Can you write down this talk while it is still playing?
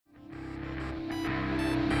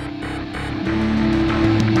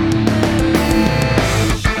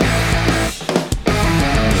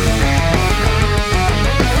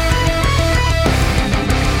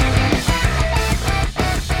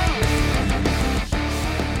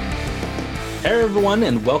Hey everyone,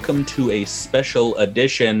 and welcome to a special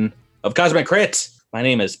edition of Cosmic Crit. My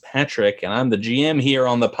name is Patrick, and I'm the GM here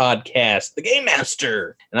on the podcast, the Game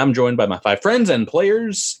Master. And I'm joined by my 5 friends and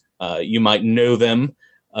players. You might know them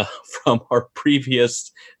from our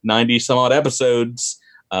previous 90-some-odd episodes.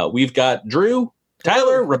 We've got Drew,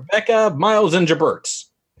 Tyler, Rebecca, Miles, and Jabert.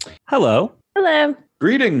 Hello. Hello.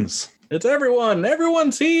 Greetings. It's everyone.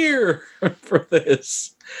 Everyone's here for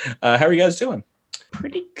this. How are you guys doing?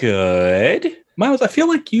 Pretty good. Miles, I feel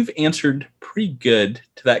like you've answered pretty good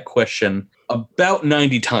to that question about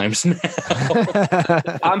 90 times now.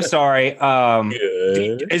 I'm sorry.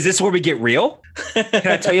 Is this where we get real? Can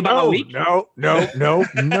I tell you about my week? No.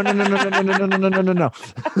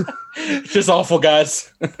 Just awful,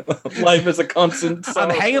 guys. Life is a constant. I'm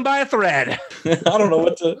hanging by a thread. I don't know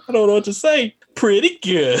what to say. Pretty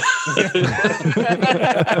good.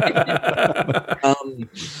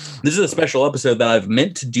 This is a special episode that I've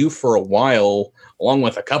meant to do for a while, along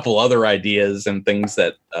with a couple other ideas and things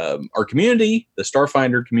that our community, the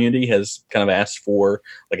Starfinder community, has kind of asked for,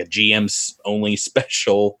 like a GM's only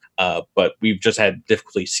special. But we've just had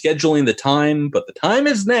difficulty scheduling the time. But the time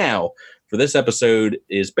is now. For this episode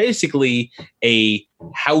is basically a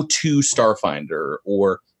how-to Starfinder,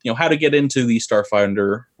 or how to get into the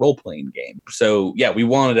Starfinder role-playing game. So yeah, we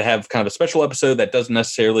wanted to have kind of a special episode that doesn't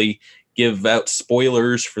necessarily give out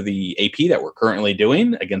spoilers for the AP that we're currently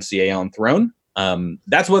doing against the Aeon Throne.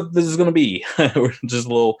 That's what this is going to be. Just a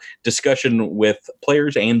little discussion with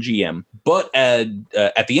players and GM. But at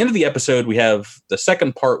the end of the episode, we have the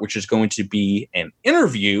second part, which is going to be an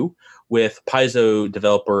interview with Paizo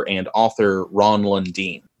developer and author Ron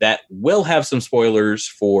Lundeen. That will have some spoilers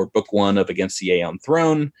for Book 1 of Against the Aeon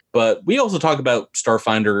Throne, but we also talk about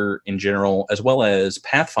Starfinder in general, as well as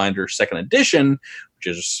Pathfinder 2nd Edition, which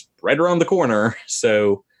is right around the corner,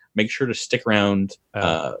 so make sure to stick around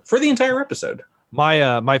for the entire episode.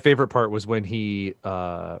 My favorite part was when he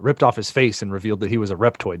ripped off his face and revealed that he was a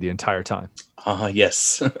reptoid the entire time.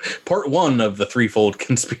 Yes. Part 1 of the threefold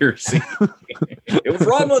conspiracy. It was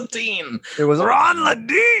Ron Lundeen. It was Ron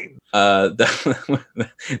Lundeen.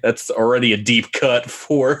 That's already a deep cut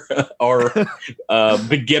for our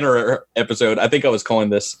beginner episode. I think I was calling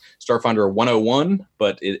this Starfinder 101,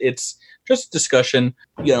 but it's just discussion.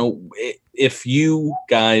 If you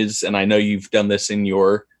guys, and I know you've done this in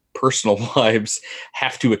your personal lives,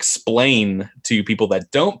 have to explain to people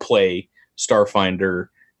that don't play Starfinder,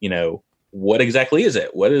 what exactly is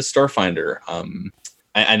it? What is Starfinder?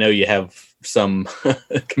 I know you have some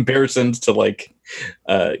comparisons to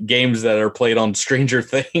games that are played on Stranger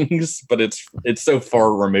Things, but it's so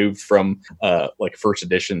far removed from first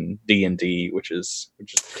edition D&D, which is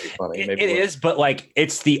pretty funny. It is, but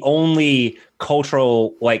it's the only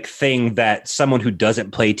cultural thing that someone who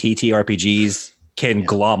doesn't play TTRPGs can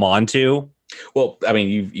glom onto. Well, I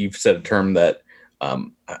mean, you've said a term that I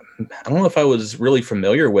don't know if I was really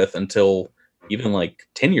familiar with until even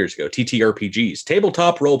 10 years ago. TTRPGs,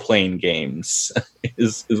 tabletop role-playing games,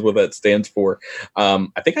 is what that stands for. I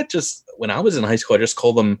think when I was in high school, I just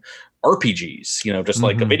called them RPGs, just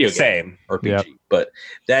like a video game. Same. RPG. Yep. But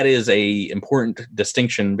that is a important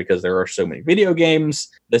distinction because there are so many video games.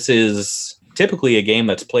 This is typically a game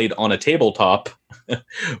that's played on a tabletop.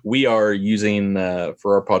 We are using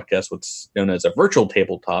for our podcast what's known as a virtual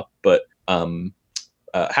tabletop. But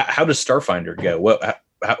how does Starfinder go?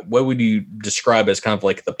 What would you describe as kind of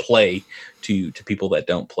the play to people that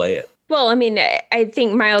don't play it? Well, I mean, I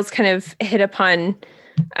think Miles kind of hit upon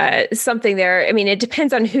something there. I mean, it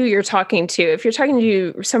depends on who you're talking to. If you're talking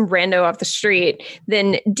to some rando off the street,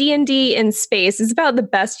 then D&D in space is about the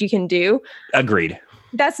best you can do. Agreed.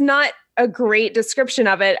 That's not a great description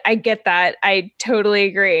of it. I get that. I totally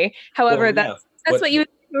agree. However, that's what you would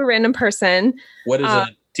do to a random person. What is a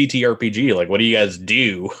TTRPG? What do you guys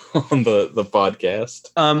do on the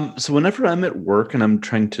podcast? So whenever I'm at work and I'm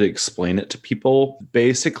trying to explain it to people,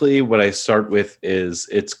 basically what I start with is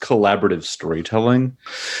it's collaborative storytelling.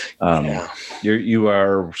 You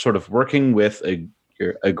are sort of working with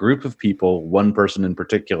a group of people, one person in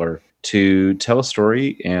particular, to tell a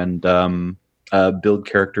story and build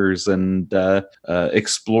characters and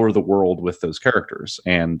explore the world with those characters.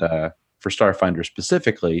 And for Starfinder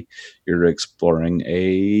specifically, you're exploring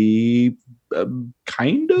a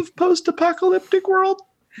kind of post-apocalyptic world.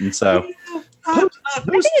 And so I think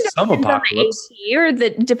it depends on the AP, or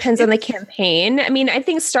that depends on the campaign. I mean, I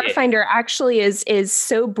think Starfinder actually is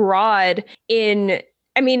so broad in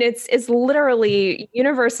I mean, it's literally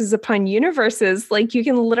universes upon universes. Like, you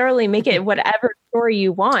can literally make it whatever story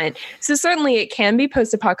you want. So certainly it can be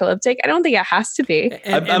post-apocalyptic. I don't think it has to be.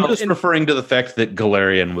 I'm just referring to the fact that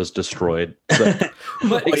Galarian was destroyed.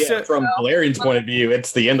 From Galarian's point of view,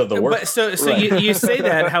 it's the end of the world. So you say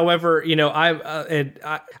that. However,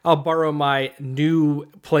 I'll borrow my new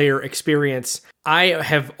player experience. I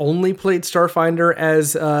have only played Starfinder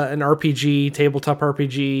as an RPG, tabletop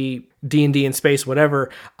RPG, D&D in space, whatever.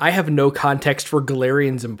 I have no context for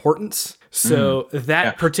Galarian's importance. So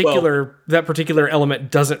that particular element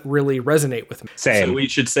doesn't really resonate with me. Same. So we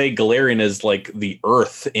should say Galarian is like the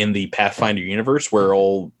Earth in the Pathfinder universe, where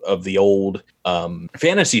all of the old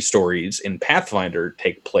fantasy stories in Pathfinder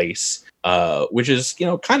take place, which is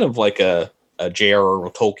kind of like a J.R.R.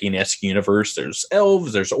 Tolkien-esque universe. There's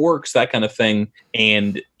elves, there's orcs, that kind of thing.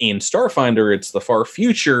 And in Starfinder, it's the far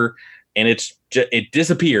future, and it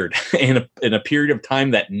disappeared in a period of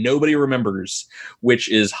time that nobody remembers,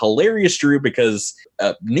 which is hilarious, Drew, because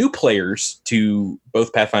new players to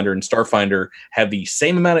both Pathfinder and Starfinder have the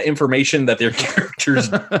same amount of information that their characters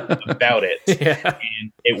about it. Yeah.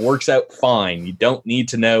 And it works out fine. You don't need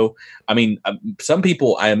to know. I mean, some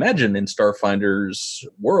people, I imagine, in Starfinder's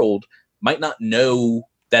world might not know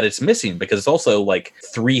that it's missing, because it's also like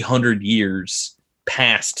 300 years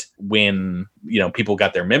past when people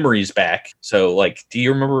got their memories back. So like, do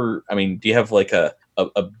you remember, do you have like a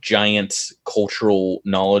giant cultural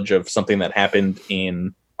knowledge of something that happened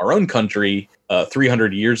in our own country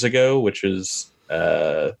 300 years ago, which is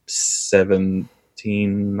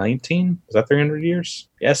 1719? Is that 300 years?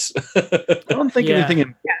 Yes. I don't think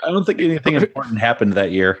anything important happened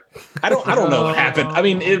that year. I don't know what happened.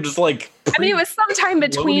 It was like it was sometime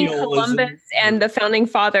between Columbus and the founding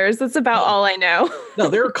fathers. That's about all I know. No,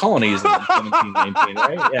 there were colonies in 1719,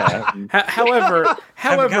 right? Yeah. However,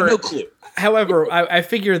 no clue. However, I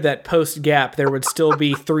figured that post-Gap there would still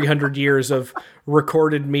be 300 years of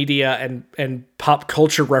recorded media and pop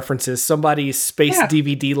culture references. Somebody's space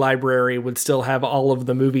DVD library would still have all of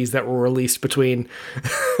the movies that were released between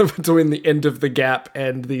the end of the Gap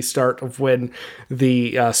and the start of when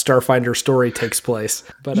the Starfinder story takes place.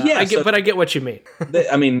 But I get what you mean.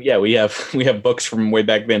 We have books from way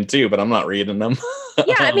back then too, but I'm not reading them.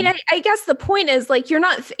 I guess the point is, like, you're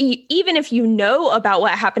not, even if you know about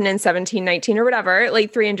what happened in 1719 or whatever,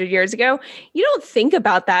 like 300 years ago, you don't think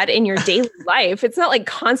about that in your daily life. It's not like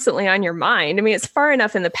constantly on your mind. It's far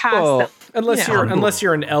enough in the past. Unless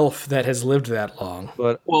you're an elf that has lived that long.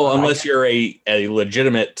 Unless you're a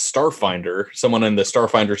legitimate Starfinder, someone in the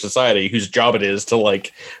Starfinder Society whose job it is to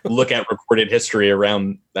like look at recorded history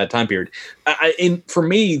around that time period. For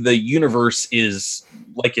me, the universe is,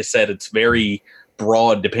 like you said, it's very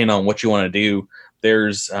broad depending on what you want to do. There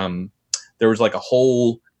was like a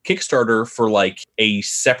whole Kickstarter for like a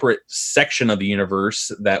separate section of the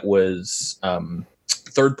universe that was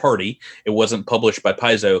third party. It wasn't published by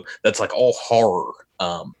Paizo. That's like all horror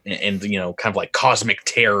and kind of like cosmic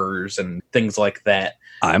terrors and things like that.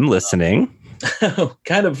 I'm listening.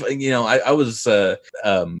 Kind of, I was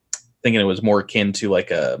thinking it was more akin to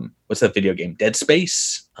like what's that video game, Dead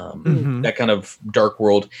Space, that kind of dark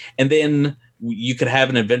world. And then you could have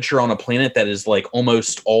an adventure on a planet that is like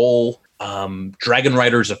almost all Dragon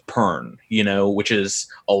Riders of Pern, which is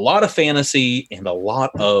a lot of fantasy and a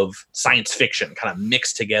lot of science fiction kind of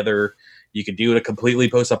mixed together. You could do it a completely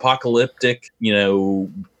post-apocalyptic,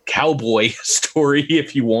 cowboy story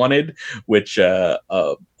if you wanted, which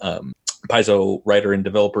Paizo writer and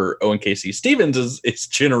developer Owen K.C. Stevens is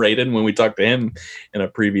generated when we talked to him in a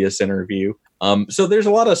previous interview. So there's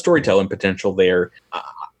a lot of storytelling potential there.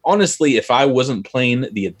 Honestly, if I wasn't playing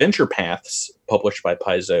the Adventure Paths published by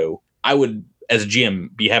Paizo, I would, as a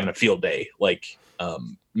GM, be having a field day, like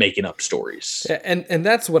making up stories. And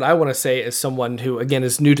that's what I want to say as someone who, again,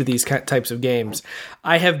 is new to these types of games.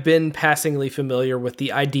 I have been passingly familiar with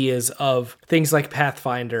the ideas of things like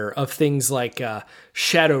Pathfinder, of things like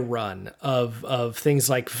Shadowrun, of things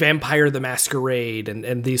like Vampire the Masquerade,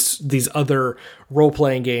 and these other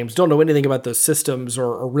role-playing games. Don't know anything about those systems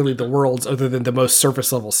or really the worlds other than the most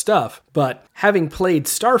surface-level stuff. But having played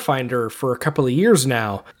Starfinder for a couple of years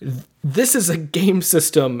now, this is a game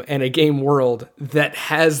system and a game world that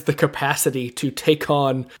has the capacity to take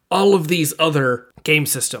on all of these other game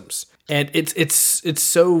systems. And it's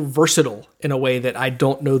so versatile in a way that I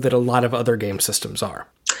don't know that a lot of other game systems are.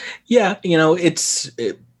 Yeah, it's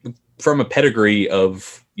from a pedigree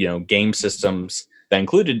of, game systems that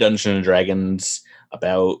included Dungeons and Dragons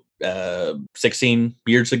about 16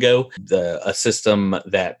 years ago. A system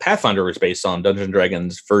that Pathfinder was based on, Dungeons and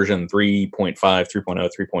Dragons version 3.5, 3.0,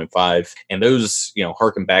 3.5. And those,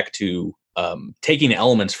 harken back to taking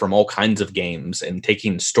elements from all kinds of games and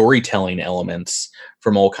taking storytelling elements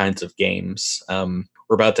from all kinds of games.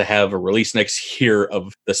 We're about to have a release next year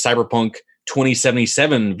of the Cyberpunk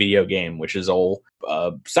 2077 video game, which is all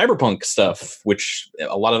cyberpunk stuff, which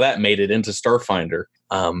a lot of that made it into Starfinder.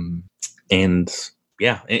 And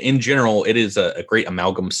yeah, in general, it is a great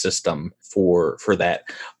amalgam system for that.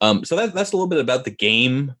 So that's a little bit about the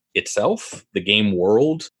game itself, the game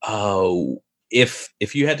world.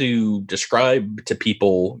 If you had to describe to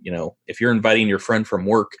people, if you're inviting your friend from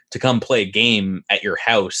work to come play a game at your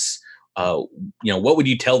house, what would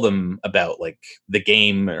you tell them about like the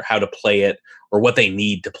game or how to play it or what they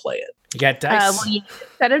need to play it? You got dice. Well, you need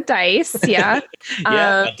a set of dice, yeah.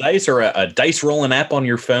 Yeah, a dice or a dice rolling app on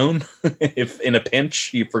your phone. If in a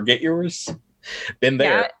pinch you forget yours, been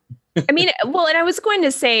there. Yeah. I mean, well, and I was going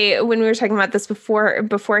to say when we were talking about this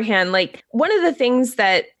beforehand, like one of the things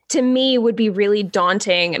that to me would be really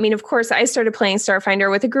daunting. I mean, of course, I started playing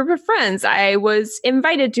Starfinder with a group of friends. I was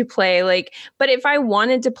invited to play, but if I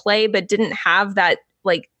wanted to play but didn't have that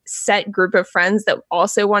set group of friends that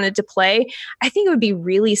also wanted to play, I think it would be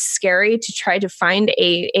really scary to try to find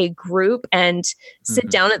a group and sit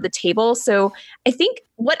down at the table. So I think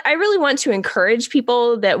what I really want to encourage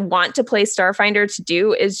people that want to play Starfinder to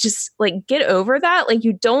do is just get over that.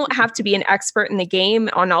 You don't have to be an expert in the game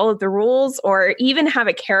on all of the rules or even have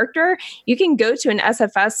a character. You can go to an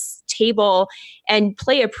SFS table and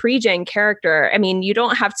play a pre-gen character. I mean, you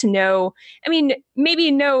don't have to know,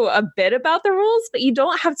 maybe know a bit about the rules, but you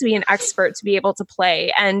don't have to be an expert to be able to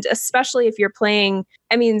play. And especially if you're playing,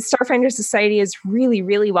 Starfinder Society is really,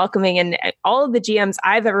 really welcoming. And all of the GMs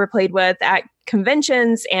I've ever played with at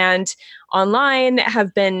conventions and online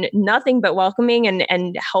have been nothing but welcoming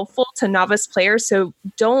and helpful to novice players. So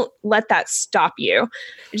don't let that stop you.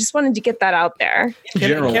 I just wanted to get that out there. In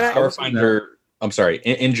general,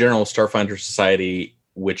 Starfinder Society,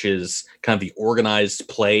 which is kind of the organized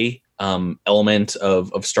play element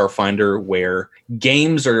of Starfinder, where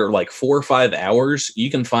games are 4 or 5 hours. You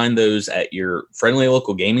can find those at your friendly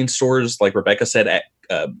local gaming stores, like Rebecca said, at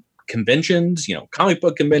conventions, comic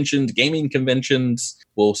book conventions, gaming conventions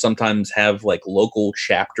will sometimes have local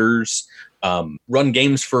chapters run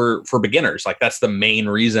games for beginners. That's the main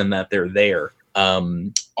reason that they're there.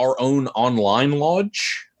 Our own online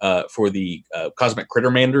lodge for the Cosmic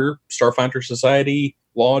Crittermander Starfinder Society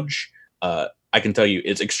lodge, I can tell you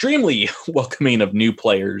it's extremely welcoming of new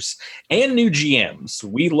players and new GMs.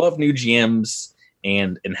 We love new GMs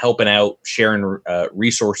and helping out, sharing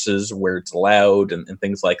resources where it's allowed and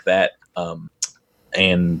things like that.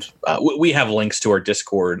 We have links to our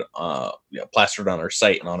Discord plastered on our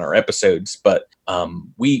site and on our episodes, but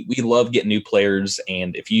we love getting new players.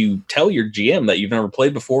 And if you tell your GM that you've never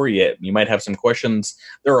played before yet, you might have some questions.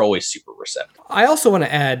 They're always super receptive. I also want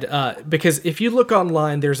to add, because if you look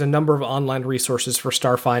online, there's a number of online resources for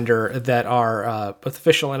Starfinder that are both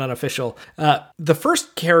official and unofficial. The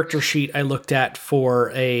first character sheet I looked at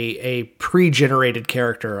for a pre-generated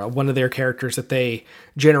character, one of their characters that they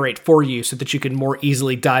generate for you so that you can more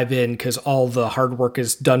easily dive in because all the hard work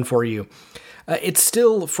is done for you. It's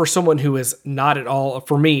still, for someone who is not at all,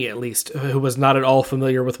 for me at least, who was not at all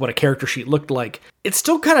familiar with what a character sheet looked like, it's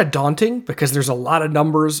still kind of daunting because there's a lot of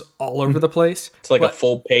numbers all over the place. It's a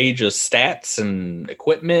full page of stats and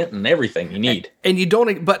equipment and everything you need. And you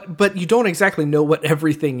don't, but you don't exactly know what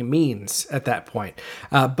everything means at that point.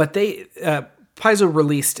 But they... Paizo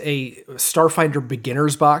released a Starfinder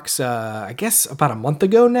Beginners box, I guess about a month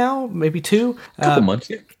ago now, maybe 2. A couple months,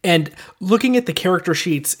 yeah. And looking at the character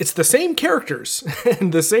sheets, it's the same characters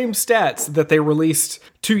and the same stats that they released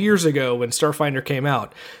 2 years ago when Starfinder came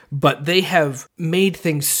out. But they have made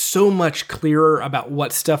things so much clearer about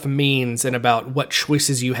what stuff means and about what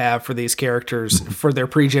choices you have for these characters, for their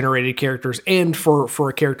pre-generated characters, and for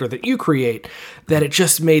a character that you create, that it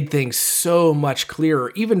just made things so much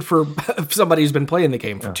clearer, even for somebody who's been playing the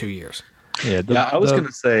game for 2 years. Yeah, I was going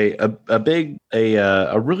to say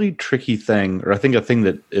a really tricky thing, or I think a thing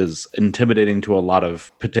that is intimidating to a lot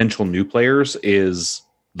of potential new players is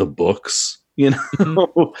the books. They're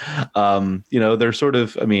sort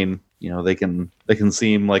of, they can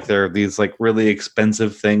seem like they're these really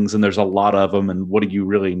expensive things, and there's a lot of them, and what do you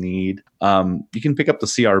really need? You can pick up the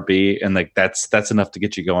CRB, and that's enough to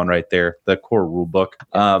get you going right there. The core rule book.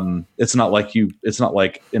 It's not like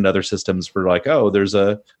in other systems where there's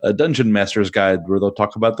a dungeon master's guide where they'll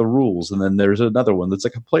talk about the rules, and then there's another one that's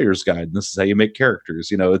like a player's guide, and this is how you make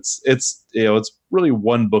characters. It's really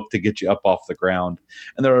one book to get you up off the ground.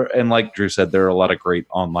 And like Drew said, there are a lot of great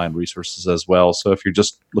online resources as well. So if you're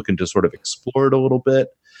just looking to sort of explore it a little bit,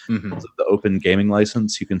 Because of the open gaming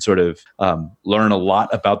license, you can sort of learn a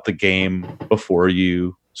lot about the game before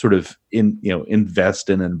you sort of invest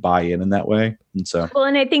in and buy in that way. And so, well,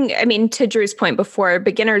 and I think, I mean, to Drew's point before,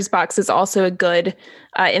 beginner's box is also a good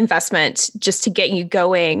investment just to get you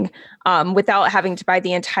going without having to buy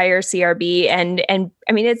the entire CRB. And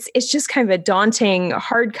I mean, it's just kind of a daunting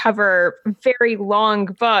hardcover, very long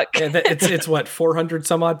book. Yeah, it's what, 400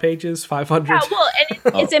 some odd pages, 500. Yeah, well,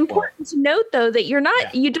 and it's important to note though that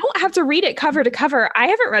you don't have to read it cover to cover. I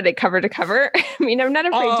haven't read it cover to cover. I mean, I'm not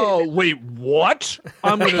afraid to. Oh, wait, what?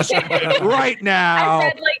 I'm going to say it right now. I've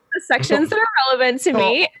read like the sections that are relevant to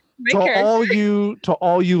me. To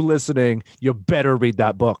all you listening, you better read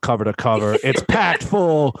that book cover to cover. It's packed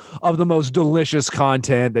full of the most delicious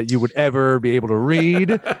content that you would ever be able to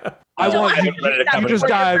read. I want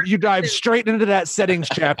you dive straight into that settings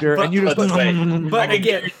chapter, and you just. But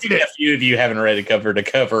again, a few of you haven't read it cover to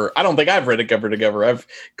cover. I don't think I've read it cover to cover. I've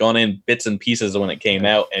gone in bits and pieces when it came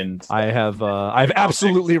out, and I have. I've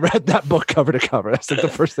absolutely read that book cover to cover. That's like the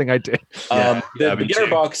first thing I did. The beginner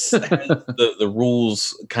box has the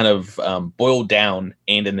rules kind of boiled down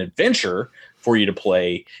and an adventure for you to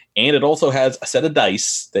play, and it also has a set of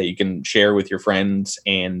dice that you can share with your friends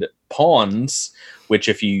and pawns, which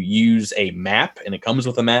if you use a map, and it comes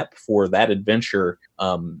with a map for that adventure,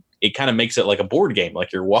 it kind of makes it like a board game,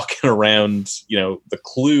 like you're walking around, the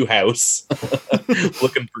clue house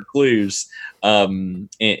looking for clues in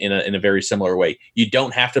a very similar way. You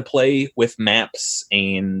don't have to play with maps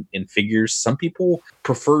and figures. Some people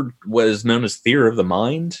preferred what is known as theater of the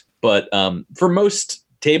mind, but for most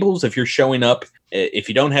tables, if you're showing up, if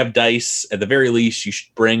you don't have dice, at the very least, you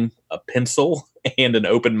should bring a pencil and an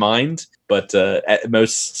open mind. But at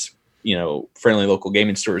most, friendly local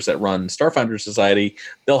gaming stores that run Starfinder Society,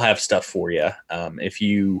 they'll have stuff for you. If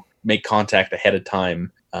you make contact ahead of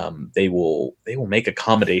time, they will make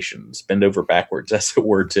accommodations, bend over backwards, as it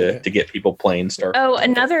were, to get people playing Starfinder. Oh,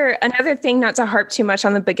 another thing, not to harp too much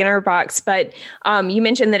on the beginner box, but you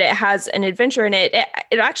mentioned that it has an adventure in it.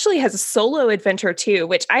 It actually has a solo adventure too,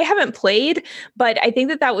 which I haven't played, but I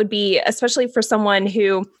think that would be, especially for someone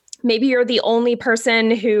who maybe you're the only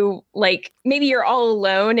person who, like, maybe you're all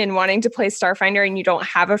alone and wanting to play Starfinder and you don't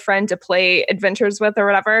have a friend to play adventures with or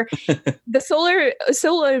whatever. The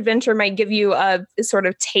solo adventure might give you a sort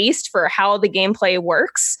of taste for how the gameplay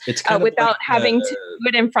works without having to do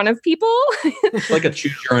it in front of people. It's like a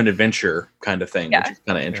choose your own adventure kind of thing, which is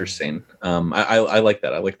kind of interesting. I like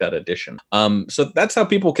that. I like that addition. So that's how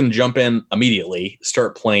people can jump in immediately,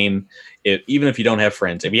 start playing it, even if you don't have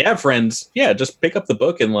friends. If you have friends, just pick up the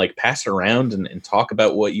book and like pass it around and talk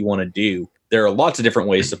about what you want to do. There are lots of different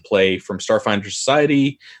ways to play, from Starfinder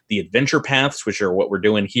Society, the adventure paths, which are what we're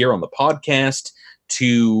doing here on the podcast,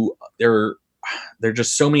 to there are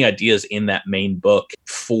just so many ideas in that main book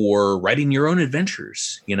for writing your own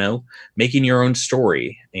adventures, making your own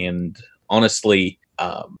story. And honestly,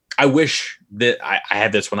 I wish that I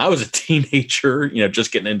had this when I was a teenager,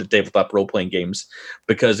 just getting into tabletop role-playing games,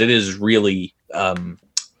 because it is really,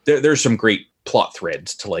 there's some great plot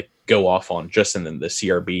threads to like go off on just in the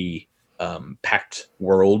CRB Packed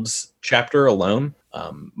Worlds chapter alone.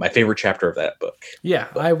 My favorite chapter of that book. Yeah,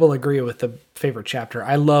 I will agree with the favorite chapter.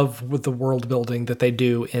 I love with the world building that they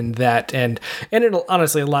do in that, and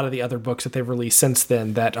honestly, a lot of the other books that they've released since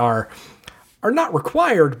then that are not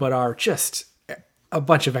required, but are just a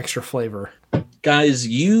bunch of extra flavor. Guys,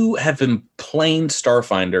 you have been playing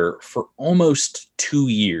Starfinder for almost 2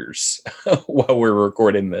 years while we're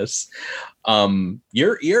recording this.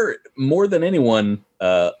 You're more than anyone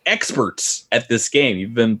experts at this game.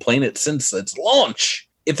 You've been playing it since its launch.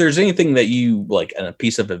 If there's anything that you like, a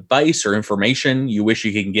piece of advice or information you wish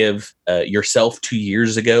you could give yourself 2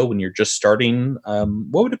 years ago when you're just starting,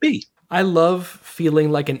 what would it be? I love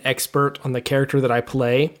feeling like an expert on the character that I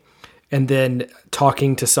play, and then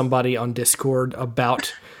talking to somebody on Discord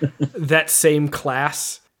about that same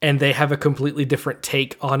class, and they have a completely different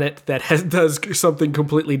take on it that does something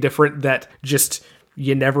completely different that just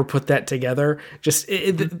you never put that together. Just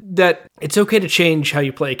that it's okay to change how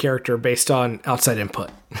you play a character based on outside input.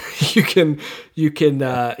 you can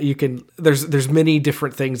there's many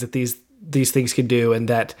different things that these things can do, and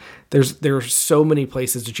that there are so many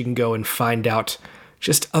places that you can go and find out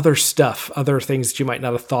just other stuff, other things that you might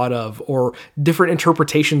not have thought of, or different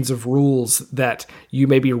interpretations of rules that you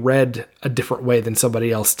maybe read a different way than somebody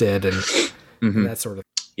else did, and that sort of.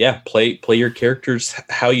 Yeah, play your characters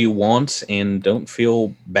how you want, and don't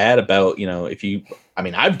feel bad about, if you. I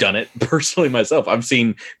mean, I've done it personally myself. I've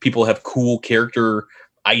seen people have cool character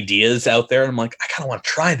ideas out there, and I'm like, I kind of want to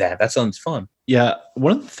try that. That sounds fun. Yeah,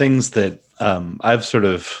 one of the things that I've sort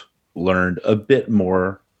of learned a bit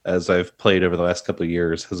more as I've played over the last couple of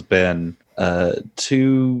years has been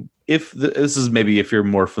this is maybe if you're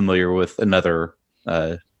more familiar with another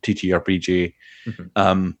TTRPG,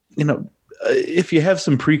 if you have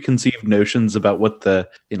some preconceived notions about what the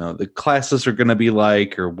classes are going to be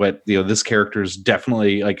like, or what this character is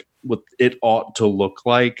definitely like what it ought to look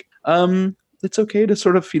like, it's okay to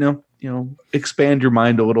sort of expand your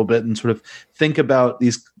mind a little bit and sort of think about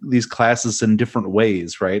these classes in different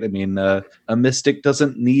ways, right? I mean, a mystic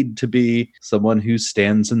doesn't need to be someone who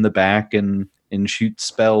stands in the back and shoots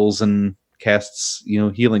spells and casts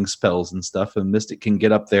healing spells and stuff. A mystic can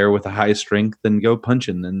get up there with a high strength and go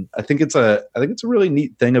punching. And I think it's a really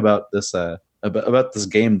neat thing about this about this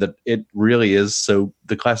game, that it really is so,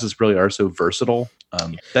 the classes really are so versatile.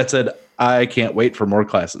 That said, I can't wait for more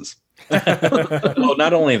classes. Well,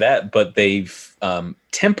 not only that, but they've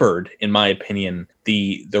tempered, in my opinion,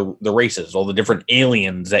 the races, all the different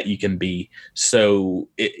aliens that you can be. So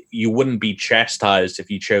you wouldn't be chastised if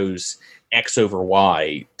you chose X over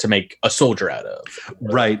Y to make a soldier out of.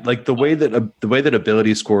 Right. Like the way that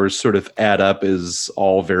ability scores sort of add up is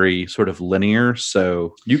all very sort of linear.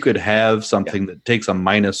 So you could have something that takes a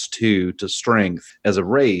 -2 to strength as a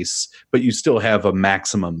race, but you still have a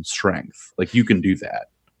maximum strength. Like you can do that.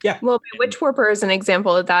 Yeah. Well, Witchwarper is an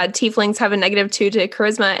example of that. Tieflings have a -2 to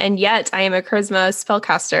charisma, and yet I am a charisma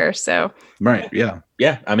spellcaster. So right. Yeah.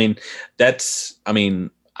 Yeah. I mean,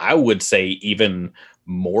 I would say even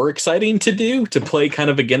more exciting to play kind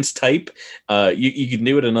of against type. You can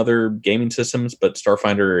do it in other gaming systems, but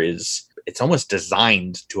Starfinder it's almost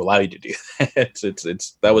designed to allow you to do that.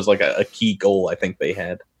 That was like a key goal I think they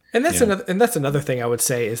had. And that's another thing I would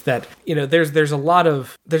say is that there's a lot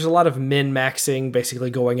of min-maxing, basically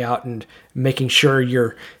going out and making sure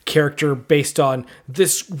your character based on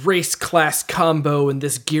this race class combo and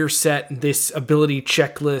this gear set and this ability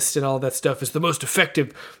checklist and all that stuff is the most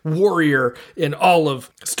effective warrior in all of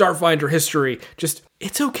Starfinder history.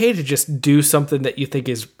 It's okay to just do something that you think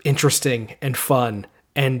is interesting and fun.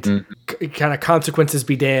 And kind of consequences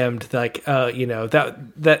be damned, like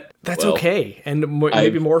that's okay, and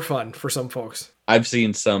maybe more fun for some folks. I've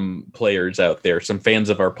seen some players out there, some fans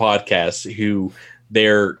of our podcast, who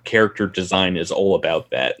their character design is all about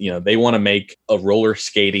that. They want to make a roller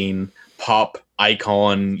skating pop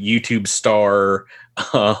icon, YouTube star,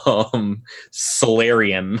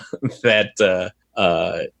 Solarian that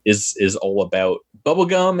is all about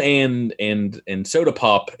bubblegum and soda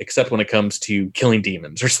pop, except when it comes to killing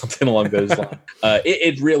demons or something along those lines.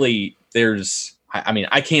 It really,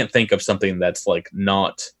 I can't think of something that's like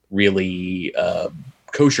not really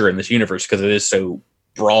kosher in this universe, because it is so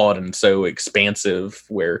broad and so expansive,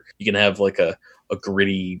 where you can have like a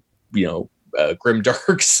gritty,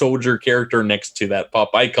 grimdark soldier character next to that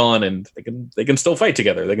pop icon, and they can still fight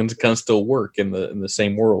together. They can kind of still work in the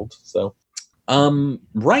same world. So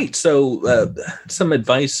right. So some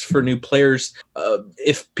advice for new players.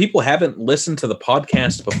 If people haven't listened to the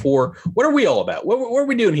podcast before, what are we all about? What are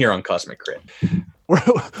we doing here on Cosmic Crit?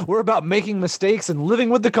 We're about making mistakes and living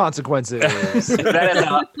with the consequences. That is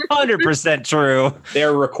 100% true.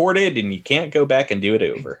 They're recorded and you can't go back and do it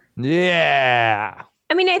over. Yeah.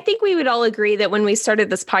 I mean, I think we would all agree that when we started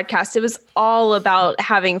this podcast, it was all about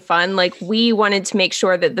having fun. Like, we wanted to make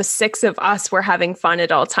sure that the 6 of us were having fun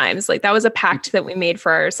at all times. Like, that was a pact that we made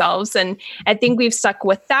for ourselves. And I think we've stuck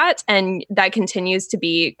with that. And that continues to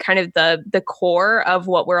be kind of the core of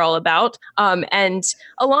what we're all about. And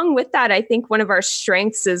along with that, I think one of our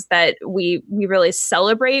strengths is that we really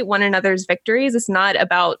celebrate one another's victories. It's not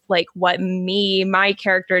about like what my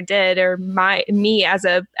character did, or me as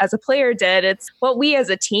a player did. It's what we as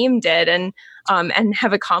a team did and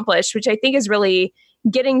have accomplished, which I think is really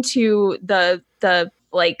getting to the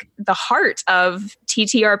heart of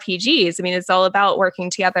TTRPGs. I mean, it's all about working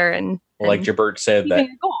together and like Jabert said, that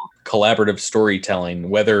collaborative storytelling,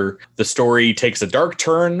 whether the story takes a dark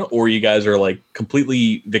turn or you guys are like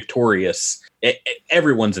completely victorious,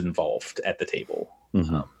 everyone's involved at the table.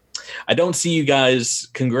 Mm-hmm. I don't see you guys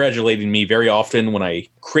congratulating me very often when I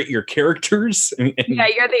crit your characters. Yeah,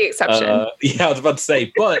 you're the exception. I was about to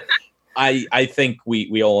say, but I think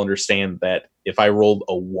we all understand that if I rolled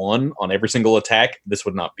a 1 on every single attack, this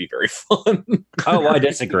would not be very fun. Oh, I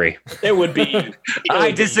disagree. It would be.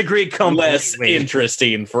 I disagree completely. Less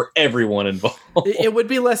interesting for everyone involved. It would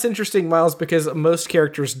be less interesting, Miles, because most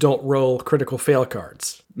characters don't roll critical fail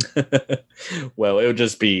cards. Well, it would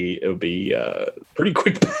be pretty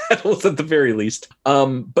quick battles at the very least.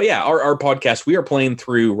 But yeah, our podcast, we are playing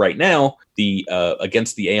through right now the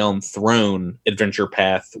Against the Aeon Throne adventure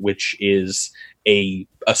path, which is a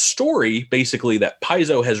story basically that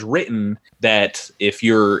Paizo has written, that if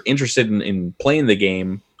you're interested in playing the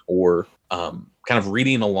game, or kind of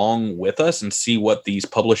reading along with us and see what these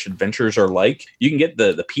published adventures are like, you can get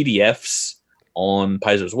the PDFs on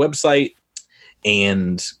Paizo's website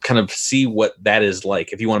and kind of see what that is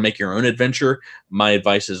like. If you want to make your own adventure, my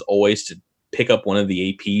advice is always to pick up one of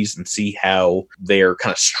the APs and see how they're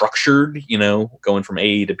kind of structured, going from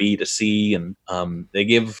A to B to C. And they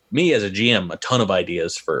give me as a GM a ton of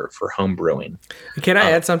ideas for home brewing. Can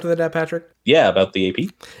I add something to that, Patrick? Yeah, about the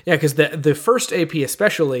AP? Yeah, because the first AP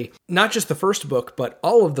especially, not just the first book, but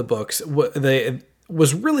all of the books,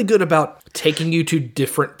 was really good about taking you to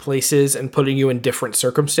different places and putting you in different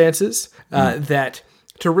circumstances that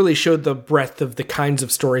to really show the breadth of the kinds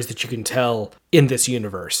of stories that you can tell in this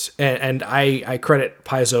universe. And I credit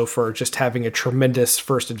Paizo for just having a tremendous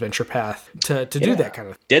first adventure path to do that kind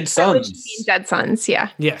of thing. Dead Suns. Dead Suns,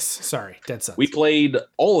 yeah. Yes, sorry, Dead Suns. We played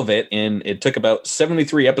all of it, and it took about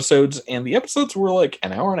 73 episodes, and the episodes were like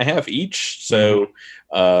an hour and a half each. So,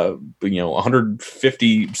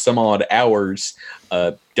 150 some odd hours.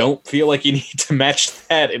 Don't feel like you need to match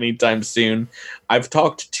that anytime soon. I've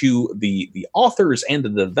talked to the authors and the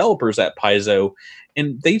developers at Paizo,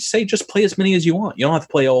 and they say just play as many as you want. You don't have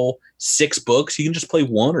to play all 6 books. You can just play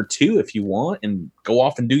 1 or 2 if you want and go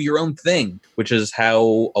off and do your own thing, which is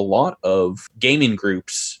how a lot of gaming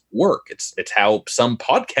groups work. It's how some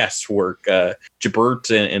podcasts work. Jabert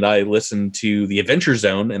and I listened to the Adventure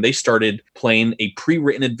Zone, and they started playing a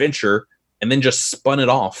pre-written adventure and then just spun it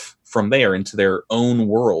off from there into their own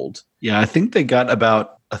world. Yeah, I think they got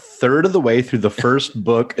about a third of the way through the first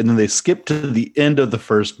book, and then they skipped to the end of the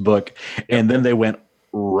first book, and then they went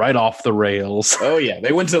right off the rails. Oh yeah,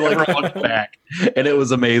 they went to like back, and it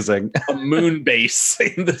was amazing. A moon base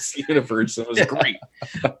in this universe. It was great.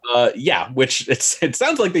 Which it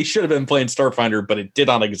sounds like they should have been playing Starfinder, but it did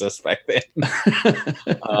not exist back then.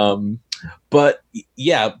 But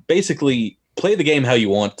yeah, basically play the game how you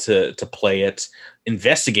want to play it.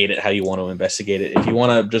 Investigate it how you want to investigate it. If you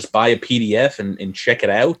want to just buy a PDF and check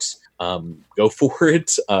it out, go for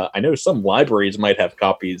it. I know some libraries might have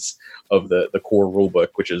copies of the core rulebook,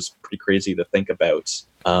 which is pretty crazy to think about.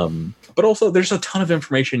 But also, there's a ton of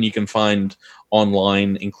information you can find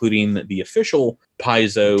online, including the official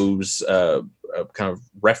Paizo's kind of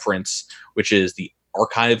reference, which is the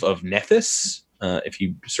Archive of Nethys. If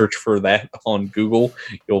you search for that on Google,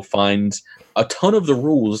 you'll find a ton of the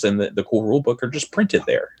rules, and the core rulebook are just printed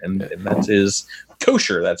there. And that is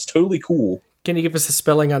kosher. That's totally cool. Can you give us a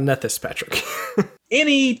spelling on Nethys, Patrick?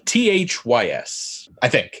 Nethys, I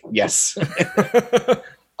think. Yes.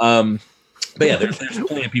 But yeah, there's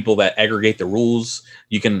plenty of people that aggregate the rules.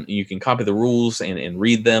 You can copy the rules and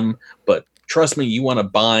read them. But trust me, you want to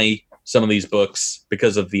buy some of these books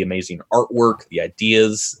because of the amazing artwork, the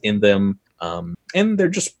ideas in them. And they're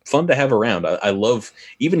just fun to have around. I love,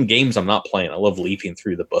 even games I'm not playing, I love leafing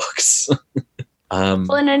through the books.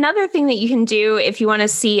 Well, and another thing that you can do if you want to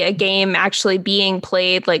see a game actually being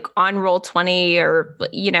played like on Roll20 or,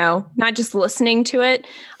 not just listening to it,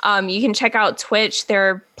 you can check out Twitch. There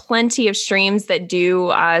are plenty of streams that do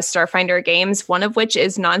Starfinder games, one of which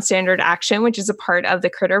is Non-Standard Action, which is a part of the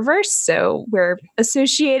Critterverse. So we're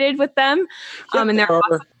associated with them. And they're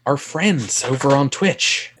our friends over on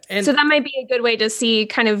Twitch. So that might be a good way to see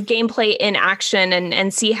kind of gameplay in action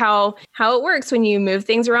and see how it works when you move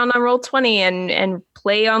things around on Roll20 and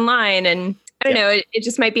play online. And I don't know, it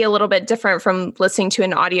just might be a little bit different from listening to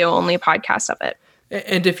an audio-only podcast of it.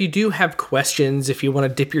 And if you do have questions, if you want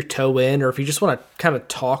to dip your toe in, or if you just want to kind of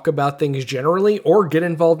talk about things generally or get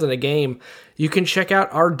involved in a game, you can check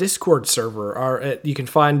out our Discord server. You can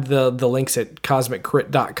find the links at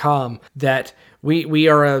cosmiccrit.com that we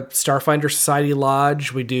are a Starfinder Society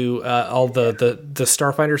lodge. We do all the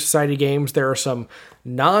Starfinder Society games. There are some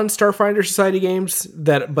non-Starfinder Society games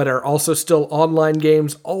but are also still online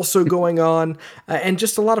games also going on, and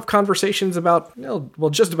just a lot of conversations about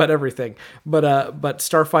just about everything. But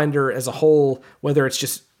Starfinder as a whole, whether it's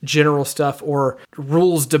just general stuff or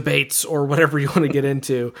rules debates or whatever you want to get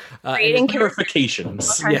into, creating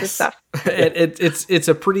clarifications. Yes, it's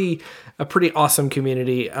a pretty awesome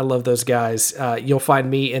community. I love those guys. You'll find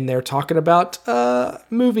me in there talking about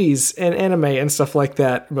movies and anime and stuff like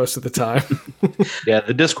that most of the time. Yeah,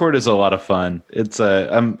 the Discord is a lot of fun. It's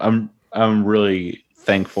I'm really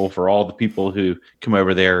thankful for all the people who come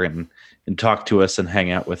over there and talk to us and hang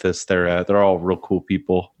out with us. They're all real cool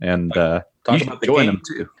people, and Talk about the game. Them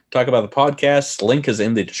too. Talk about the podcast. Link is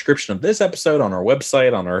in the description of this episode, on our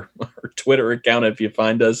website, on our Twitter account if you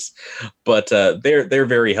find us. But they're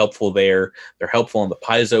very helpful there. They're helpful on the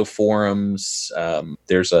Paizo forums.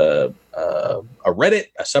 There's a Reddit,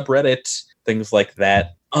 a subreddit, things like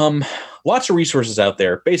that. Lots of resources out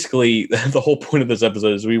there. Basically, the whole point of this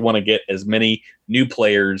episode is we want to get as many new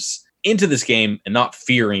players into this game and not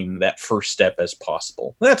fearing that first step as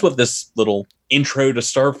possible. That's what this little intro to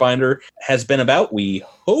Starfinder has been about. We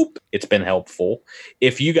hope it's been helpful.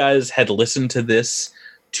 If you guys had listened to this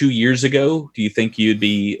 2 years ago, do you think you'd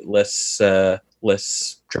be less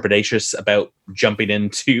trepidatious about jumping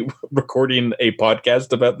into recording a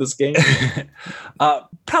podcast about this game?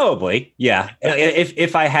 Probably, yeah.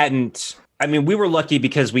 If I hadn't, I mean, we were lucky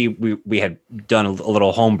because we had done a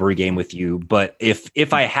little homebrew game with you. But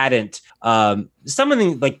if I hadn't,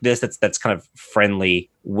 something like this that's kind of friendly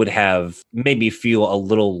would have made me feel a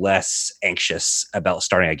little less anxious about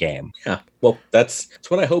starting a game. Yeah, well, that's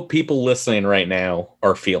what I hope people listening right now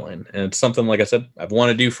are feeling, and it's something, like I said, I've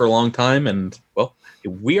wanted to do for a long time, and well,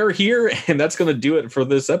 we are here, and that's going to do it for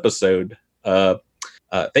this episode. Thank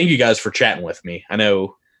you guys for chatting with me. I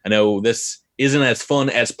know this isn't as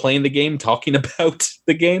fun as playing the game, talking about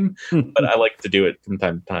the game, but I like to do it from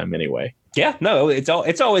time to time anyway. Yeah, no, it's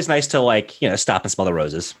always nice to stop and smell the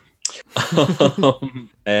roses.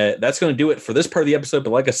 That's going to do it for this part of the episode.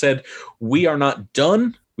 But like I said, we are not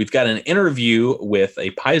done. We've got an interview with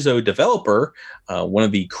a Paizo developer, one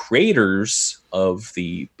of the creators of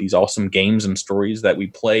these awesome games and stories that we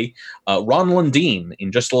play, Ron Lundeen,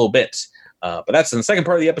 in just a little bit. But that's in the second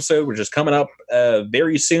part of the episode, which is coming up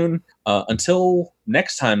very soon. Until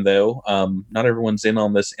next time, though, not everyone's in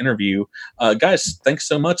on this interview. Guys, thanks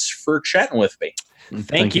so much for chatting with me.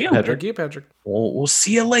 Thank you, Patrick. Thank you, Patrick. We'll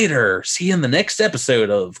see you later. See you in the next episode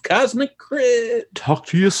of Cosmic Crit. Talk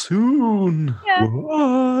to you soon. Yeah.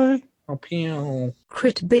 Bye. Oh, pew.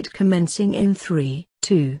 Crit bit commencing in 3,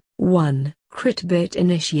 2, 1. Crit bit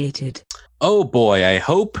initiated. Oh boy, I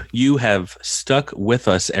hope you have stuck with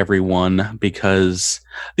us, everyone, because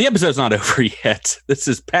the episode's not over yet. This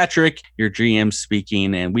is Patrick, your GM,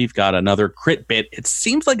 speaking, and we've got another crit bit. It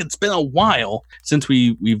seems like it's been a while since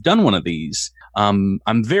we've done one of these. I'm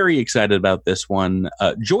very excited about this one.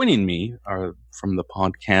 Joining me from the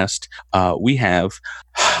podcast, we have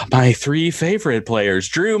my 3 favorite players,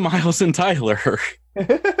 Drew, Miles, and Tyler.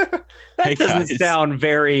 That doesn't sound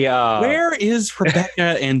very... Where is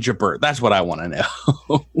Rebecca and Jabert? That's what I want to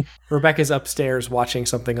know. Rebecca's upstairs watching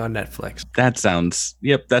something on Netflix. That sounds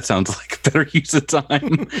like a better use of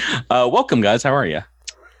time. Welcome, guys. How are you?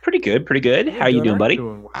 Pretty good. How you doing, buddy?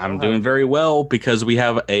 I'm doing very well because we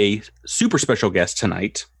have a super special guest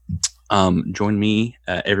tonight. Join me,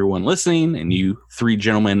 everyone listening, and you 3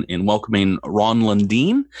 gentlemen in welcoming Ron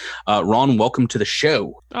Lundeen. Ron, welcome to the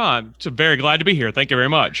show. I'm very glad to be here. Thank you very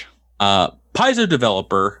much. Paizo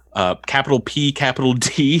developer, capital P, capital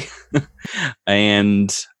D,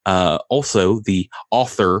 and also the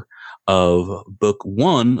author of book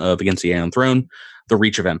 1 of Against the Iron Throne, The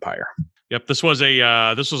Reach of Empire. Yep, this was an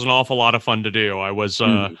awful lot of fun to do. I was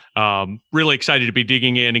really excited to be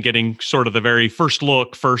digging in and getting sort of the very first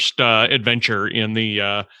adventure in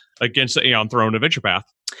the Against the Aeon Throne adventure path.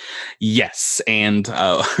 Yes, and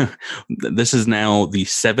this is now the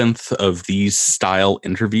 7th of these style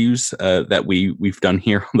interviews that we've done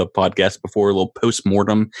here on the podcast before, a little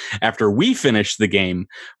post-mortem after we finished the game.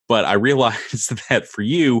 But I realized that for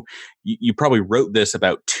you probably wrote this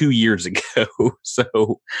about 2 years ago,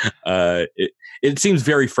 so it seems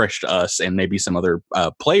very fresh to us and maybe some other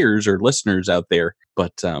players or listeners out there.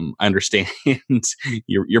 But I understand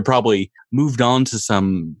you're probably moved on to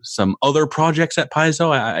some other projects at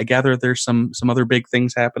Paizo. I gather there's some other big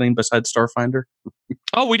things happening besides Starfinder.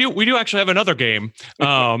 Oh, we do actually have another game.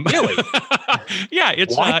 Really? Yeah,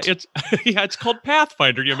 it's called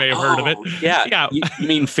Pathfinder. You may have heard of it. Yeah. You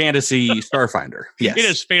mean Fantasy Starfinder? Yes, it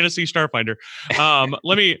is Fantasy Starfinder.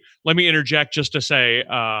 Let me interject just to say.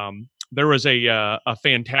 There was a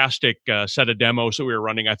fantastic set of demos that we were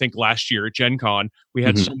running, I think, last year at Gen Con. We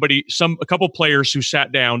had a couple players who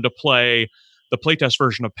sat down to play the playtest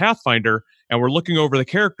version of Pathfinder, and we're looking over the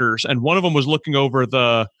characters, and one of them was looking over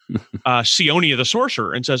the Sionia the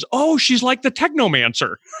Sorcerer and says, "Oh, she's like the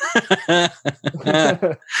Technomancer."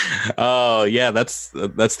 Oh, yeah, that's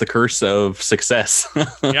the curse of success.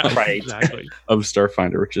 Yeah, right. Exactly. Of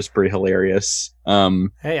Starfinder, which is pretty hilarious.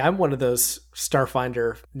 Hey, I'm one of those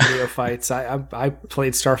Starfinder neophytes. I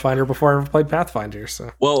played Starfinder before I ever played Pathfinder.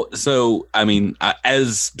 So I mean,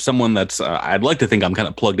 as someone that's I'd like to think I'm kind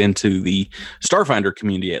of plugged into the Starfinder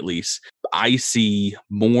community at least. I see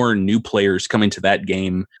more new players coming to that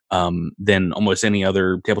game than almost any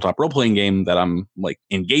other tabletop role-playing game that I'm like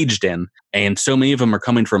engaged in. And so many of them are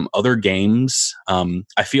coming from other games.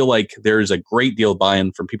 I feel like there's a great deal of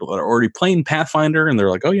buy-in from people that are already playing Pathfinder, and they're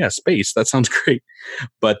like, oh yeah, space, that sounds great.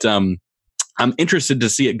 But I'm interested to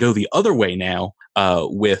see it go the other way now,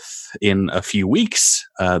 with in a few weeks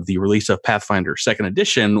the release of Pathfinder 2nd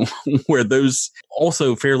Edition, where those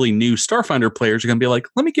also fairly new Starfinder players are going to be like,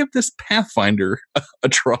 let me give this Pathfinder a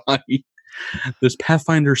try. This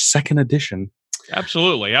Pathfinder 2nd Edition.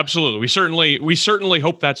 Absolutely. We certainly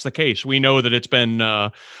hope that's the case. We know that it's been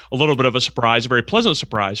a little bit of a surprise, a very pleasant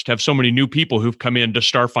surprise to have so many new people who've come into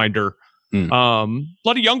Starfinder. A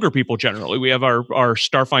lot of younger people generally. We have our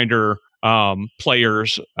Starfinder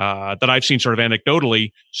players that I've seen sort of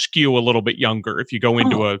anecdotally skew a little bit younger. If you go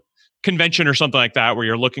into a convention or something like that, where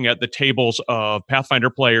you're looking at the tables of Pathfinder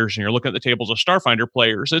players and you're looking at the tables of Starfinder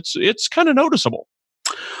players, it's kind of noticeable.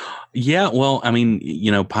 Yeah, well, I mean,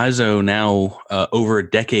 Paizo now over a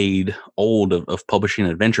decade old of publishing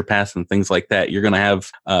Adventure Path and things like that. You're gonna have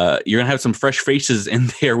some fresh faces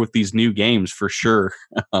in there with these new games for sure.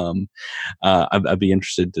 I'd be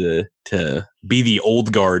interested to be the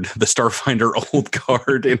old guard, the Starfinder old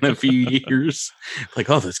guard in a few years. Like,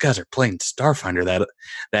 oh, those guys are playing Starfinder,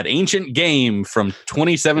 that ancient game from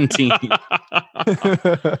 2017.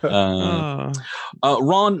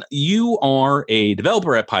 Ron, you are a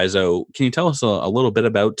developer at Paizo. Can you tell us a little bit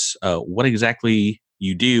about what exactly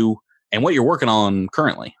you do and what you're working on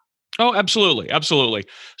currently? Oh, absolutely.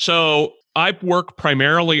 So I work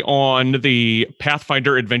primarily on the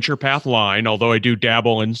Pathfinder Adventure Path line, although I do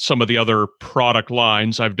dabble in some of the other product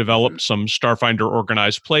lines. I've developed some Starfinder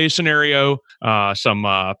organized play scenario, some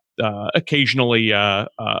occasionally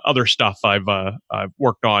other stuff I've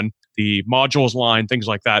worked on, the modules line, things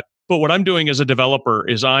like that. But what I'm doing as a developer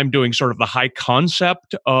is I'm doing sort of the high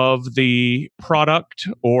concept of the product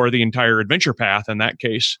or the entire adventure path in that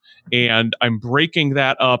case. And I'm breaking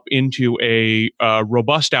that up into a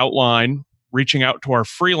robust outline, reaching out to our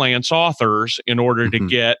freelance authors in order to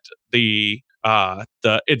get the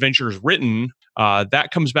adventures written. That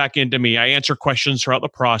comes back into me. I answer questions throughout the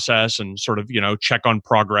process and sort of, check on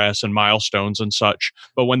progress and milestones and such.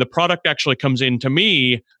 But when the product actually comes into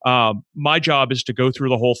me, my job is to go through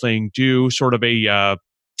the whole thing, do sort of a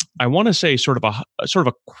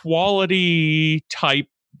quality type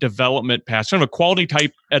development pass, kind of a quality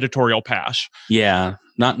type editorial pass. Yeah.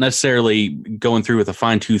 Not necessarily going through with a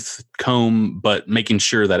fine-tooth comb, but making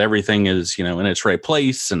sure that everything is, in its right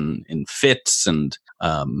place and fits and,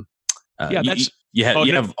 you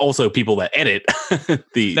have also people that edit.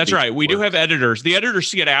 That's right. We do have editors. The editors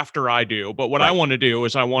see it after I do, but what I want to do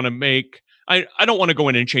is I want to make. I don't want to go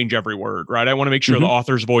in and change every word, right? I want to make sure the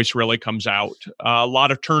author's voice really comes out. A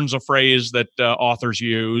lot of turns of phrase that authors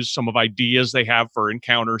use, some of ideas they have for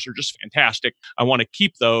encounters are just fantastic. I want to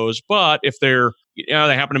keep those, but if they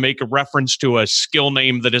happen to make a reference to a skill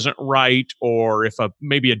name that isn't right, or if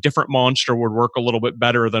maybe a different monster would work a little bit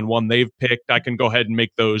better than one they've picked, I can go ahead and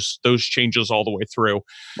make those changes all the way through.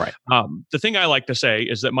 Right. The thing I like to say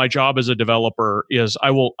is that my job as a developer is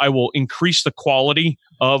I will increase the quality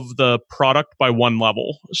of the product by one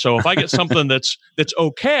level. So if I get something that's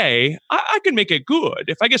okay, I can make it good.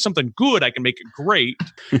 If I get something good, I can make it great.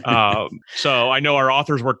 So I know our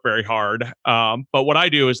authors work very hard. But what I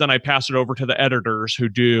do is then I pass it over to the editors who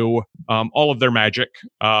do all of their magic.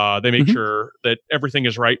 They make sure that everything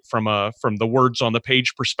is right from the words on the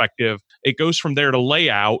page perspective. It goes from there to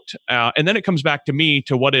layout, and then it comes back to me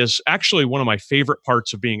to what is actually one of my favorite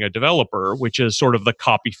parts of being a developer, which is sort of the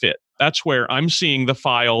copy fit. That's where I'm seeing the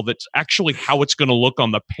file that's actually how it's going to look on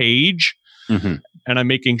the page. And I'm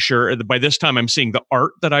making sure that by this time I'm seeing the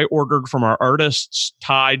art that I ordered from our artists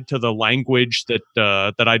tied to the language that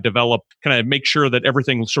I developed. Can I make sure that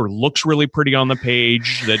everything sort of looks really pretty on the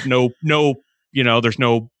page? That there's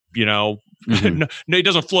no, no, it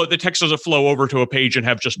doesn't flow. The text doesn't flow over to a page and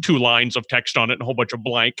have just 2 lines of text on it and a whole bunch of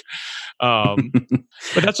blank. But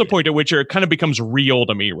that's the point at which it kind of becomes real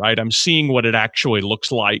to me, right? I'm seeing what it actually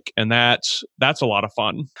looks like, and that's a lot of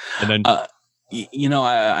fun. And then.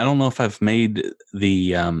 I don't know if I've made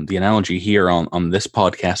the analogy here on this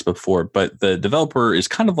podcast before, but the developer is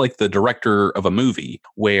kind of like the director of a movie,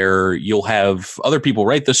 where you'll have other people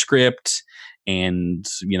write the script and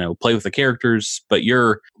play with the characters, but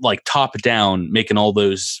you're like top down making all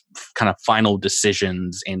those kind of final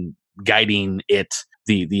decisions and guiding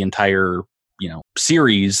the entire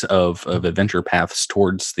series of adventure paths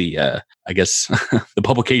towards the the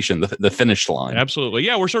publication, the finish line. Absolutely.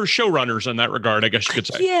 Yeah, we're sort of showrunners in that regard, I guess you could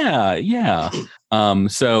say. Yeah.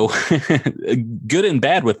 So good and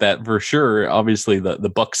bad with that for sure. Obviously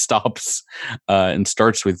the buck stops and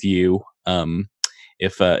starts with you.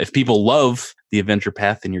 If people love the adventure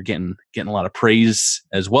path, then you're getting a lot of praise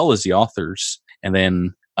as well as the authors. And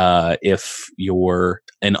then if you're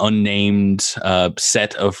an unnamed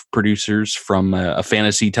set of producers from a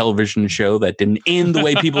fantasy television show that didn't end the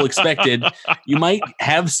way people expected, you might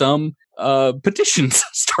have some petitions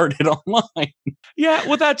started online. Yeah,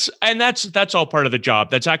 well, that's all part of the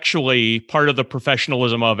job. That's actually part of the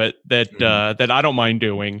professionalism of it that that I don't mind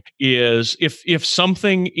doing. Is if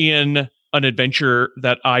something in an adventure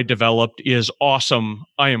that I developed is awesome,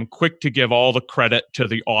 I am quick to give all the credit to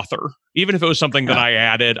the author. Even if it was something that I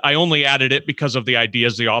added, I only added it because of the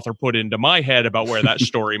ideas the author put into my head about where that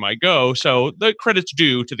story might go. So the credit's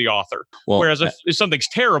due to the author. Well, whereas if something's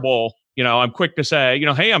terrible, I'm quick to say,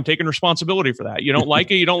 hey, I'm taking responsibility for that. You don't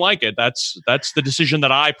like it, you don't like it. That's the decision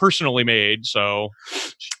that I personally made. So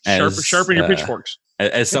sharpen your pitchforks.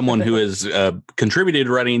 As someone who has contributed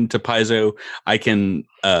writing to Paizo, I can,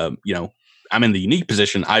 I'm in the unique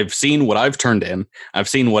position. I've seen what I've turned in. I've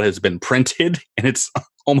seen what has been printed, and it's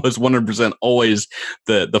almost 100% always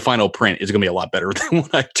the final print is going to be a lot better than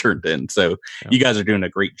what I turned in. So you guys are doing a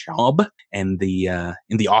great job, and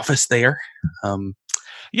in the office there.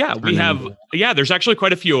 We have. There's actually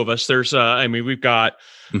quite a few of us. There's, we've got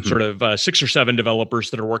sort of 6 or 7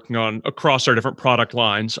 developers that are working on across our different product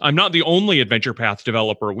lines. I'm not the only Adventure Path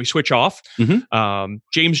developer. We switch off.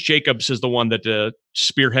 James Jacobs is the one that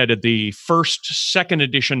spearheaded the second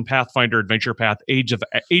edition Pathfinder Adventure Path, Age of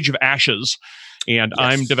Ashes, and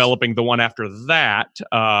I'm developing the one after that,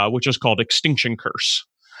 which is called Extinction Curse.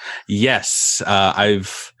 Yes, I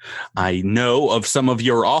know of some of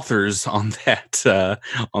your authors on that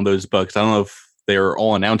on those books. I don't know if they're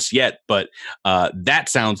all announced yet, but that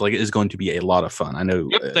sounds like it is going to be a lot of fun. I know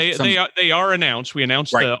they are announced. We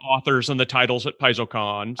announced the authors and the titles at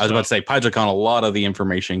PaizoCon. I was about to say PaizoCon. A lot of the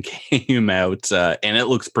information came out, and it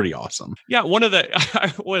looks pretty awesome. Yeah, one of the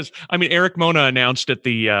Eric Mona announced at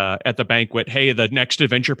the banquet, hey, the next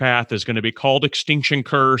Adventure Path is going to be called Extinction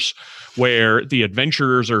Curse, where the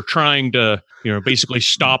adventurers are trying to basically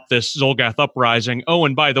stop this Zolgath uprising. Oh,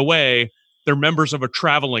 and by the way, they're members of a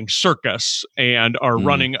traveling circus and are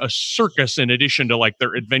running a circus in addition to like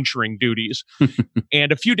their adventuring duties.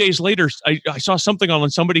 And a few days later, I saw something on when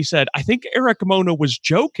somebody said, I think Eric Mona was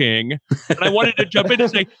joking. And I wanted to jump in and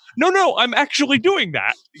say, no, I'm actually doing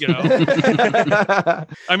that. If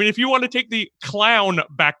you want to take the clown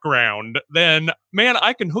background, then man,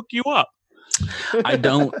 I can hook you up. I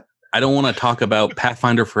don't want to talk about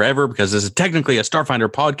Pathfinder forever because this is technically a Starfinder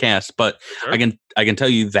podcast, but sure. I can tell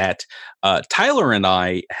you that Tyler and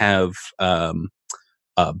I have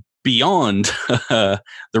beyond the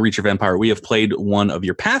Reach of Empire. We have played one of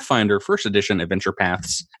your Pathfinder First Edition Adventure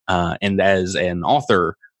Paths, and as an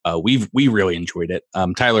author, we really enjoyed it.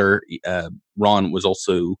 Tyler, Ron was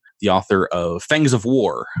also the author of Fangs of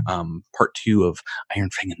War, Part 2 of Iron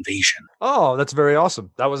Fang Invasion. Oh, that's very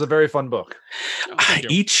awesome. That was a very fun book.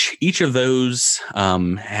 Each of those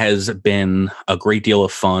has been a great deal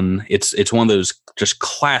of fun. It's one of those just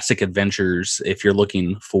classic adventures if you're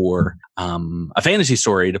looking for a fantasy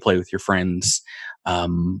story to play with your friends.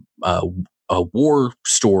 A war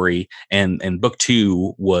story, and book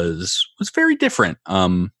 2 was very different.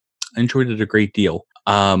 I enjoyed it a great deal.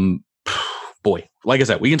 Boy, like I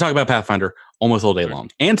said, we can talk about Pathfinder almost all day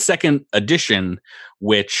long. And second edition,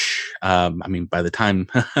 which by the time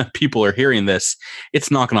people are hearing this,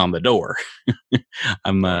 it's knocking on the door.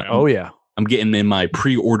 I'm getting in my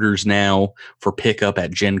pre-orders now for pickup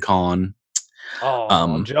at Gen Con. Oh,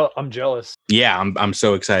 I'm jealous. Yeah, I'm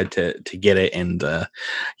so excited to get it, and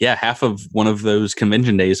half of one of those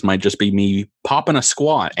convention days might just be me popping a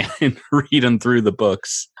squat and reading through the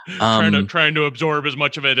books, trying to absorb as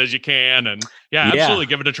much of it as you can, and absolutely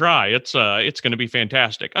give it a try. It's going to be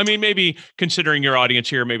fantastic. Maybe considering your audience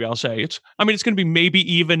here, maybe I'll say it's going to be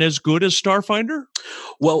maybe even as good as Starfinder.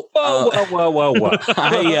 Well, whoa.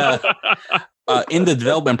 In the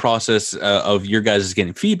development process of your guys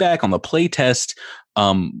getting feedback on the play test,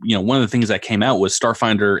 one of the things that came out was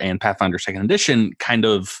Starfinder and Pathfinder Second Edition kind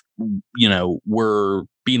of, were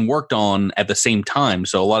being worked on at the same time.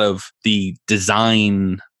 So a lot of the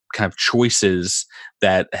design kind of choices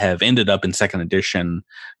that have ended up in Second Edition,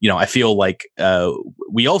 I feel like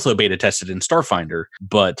we also beta tested in Starfinder,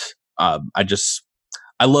 but I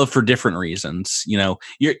love for different reasons.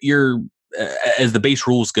 You're as the base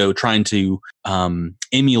rules go, trying to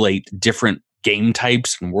emulate different game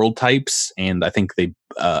types and world types, and I think they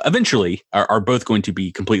eventually are both going to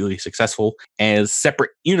be completely successful as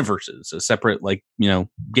separate universes, as separate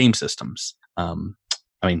game systems.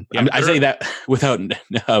 I mean, Yeah, I say that without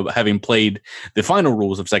having played the final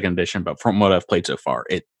rules of second edition, but from what I've played so far,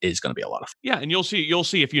 it is going to be a lot of fun. Yeah, and you'll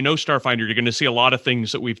see if you know Starfinder, you're going to see a lot of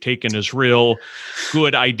things that we've taken as real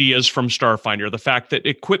good ideas from Starfinder. The fact that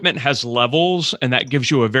equipment has levels, and that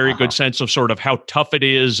gives you a very good sense of sort of how tough it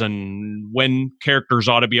is and when characters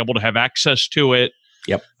ought to be able to have access to it.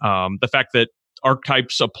 Yep. The fact that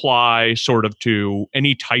archetypes apply sort of to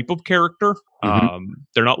any type of character.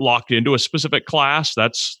 They're not locked into a specific class.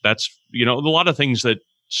 That's a lot of things that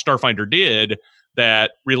Starfinder did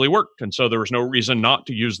that really worked, and so there was no reason not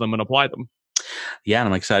to use them and apply them. Yeah, and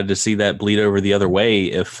I'm excited to see that bleed over the other way.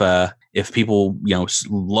 If people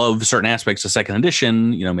love certain aspects of second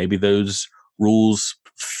edition, maybe those rules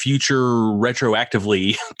future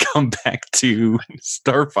retroactively come back to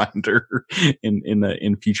Starfinder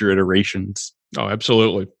in future iterations. Oh,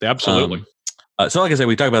 absolutely. So like I said,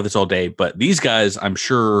 we talk about this all day, but these guys, I'm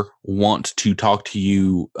sure, want to talk to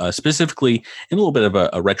you specifically in a little bit of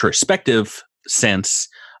a retrospective sense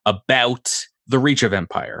about the Reach of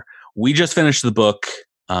Empire. We just finished the book.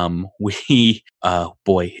 It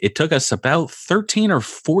took us about 13 or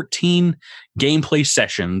 14 gameplay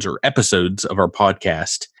sessions or episodes of our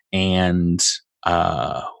podcast. And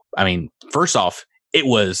first off, it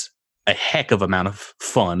was a heck of amount of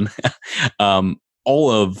fun.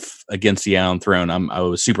 All of Against the Iron Throne, I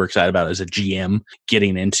was super excited about as a GM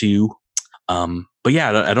getting into. But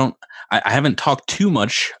yeah, I haven't talked too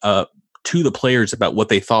much to the players about what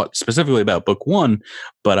they thought specifically about book one,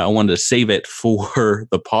 but I wanted to save it for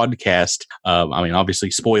the podcast.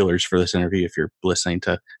 Obviously spoilers for this interview if you're listening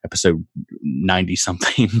to episode 90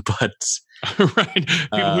 something, but right.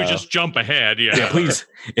 People who just jump ahead. Yeah. Please.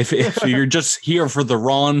 If you're just here for the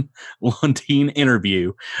Ron Lundeen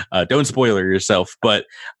interview, don't spoil it yourself, but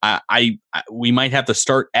we might have to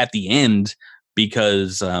start at the end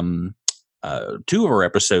because, two of our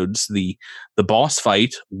episodes, the boss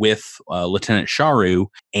fight with Lieutenant Sharu,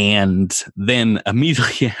 and then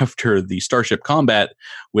immediately after the starship combat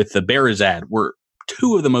with the Barazad, were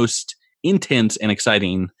two of the most intense and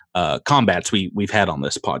exciting combats we've had on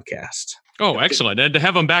this podcast. Oh, excellent. And to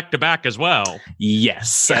have them back to back as well.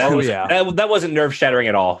 Yes. Oh, yeah. That wasn't nerve shattering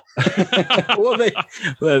at all. Well,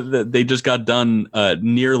 they just got done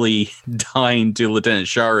nearly dying to Lieutenant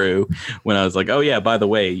Sharu when I was like, oh, yeah, by the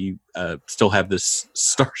way, you still have this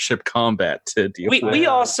starship combat to deal with. We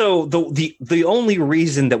also, the only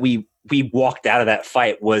reason that we walked out of that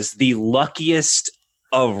fight was the luckiest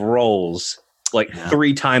of rolls,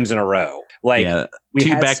 3 times in a row.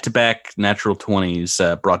 Two back-to-back natural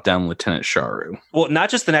 20s brought down Lieutenant Sharu. Well, not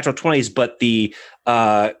just the natural 20s, but the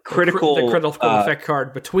critical... The critical effect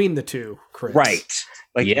card between the two crits. Right.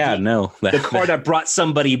 The card that brought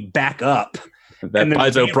somebody back up. That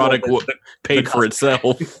Paizo product paid for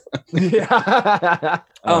itself.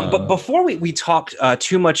 But before we talked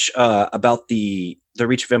too much about the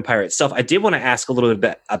Reach of Empire itself, I did want to ask a little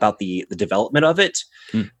bit about the development of it.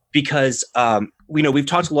 Because we've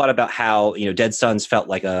talked a lot about how Dead Sons felt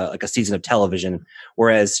like a season of television,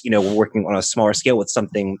 whereas we're working on a smaller scale with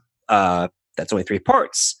something that's only 3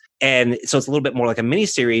 parts, and so it's a little bit more like a mini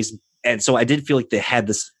series. And so I did feel like they had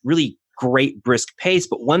this really great brisk pace.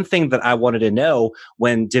 But one thing that I wanted to know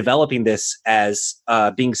when developing this as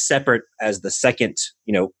being separate as the second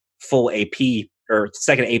full AP or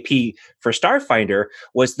second AP for Starfinder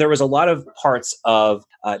was there was a lot of parts of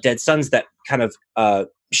Dead Sons that kind of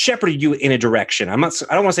shepherded you in a direction. I don't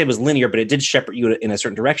want to say it was linear, but it did shepherd you in a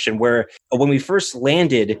certain direction where when we first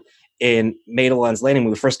landed in Madelon's Landing,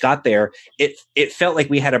 when we first got there, it felt like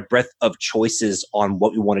we had a breadth of choices on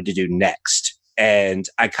what we wanted to do next. And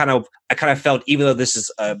I kind of felt, even though this is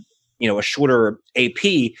a shorter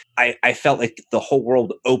AP, I felt like the whole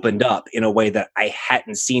world opened up in a way that I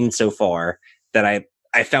hadn't seen so far that I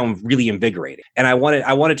found really invigorating. And I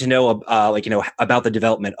wanted to know about the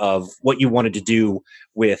development of what you wanted to do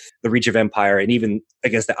with the Reach of Empire and even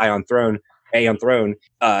against the Aeon Throne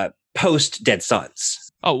post Dead Sons.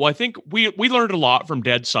 Oh, well, I think we learned a lot from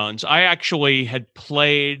Dead Sons. I've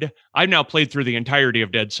now played through the entirety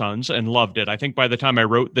of Dead Sons and loved it. I think by the time I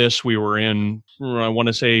wrote this, we were in, I want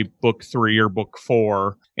to say book 3 or book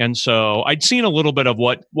 4. And so I'd seen a little bit of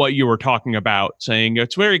what you were talking about, saying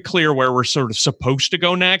it's very clear where we're sort of supposed to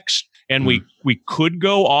go next. And we could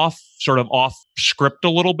go off script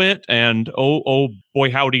a little bit. And oh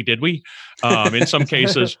boy, howdy did we, in some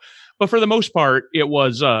cases. But for the most part, there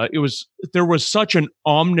was such an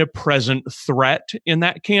omnipresent threat in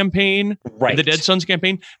that campaign, right, the Dead Sons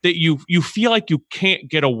campaign, that you feel like you can't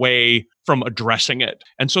get away from addressing it.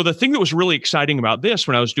 And so the thing that was really exciting about this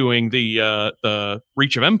when I was doing the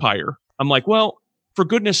Reach of Empire, I'm like, well, for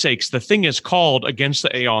goodness sakes, the thing is called Against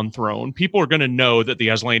the Aeon Throne. People are going to know that the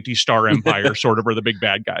Aslanti Star Empire sort of are the big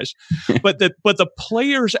bad guys. But the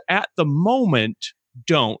players at the moment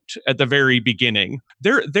don't at the very beginning.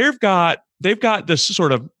 They've got this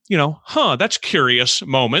sort of, that's curious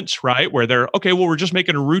moments, right? Where they're, okay, well, we're just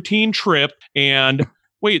making a routine trip and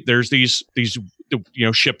wait, there's these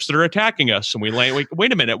ships that are attacking us, and we land.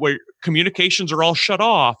 Wait a minute, where communications are all shut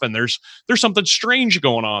off, and there's something strange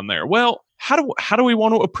going on there. Well, how do we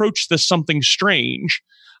want to approach this something strange?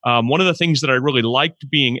 One of the things that I really liked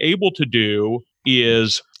being able to do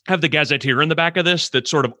is have the gazetteer in the back of this.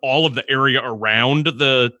 That's sort of all of the area around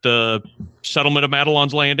the settlement of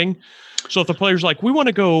Madelon's Landing. So if the player's like, we want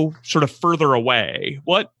to go sort of further away,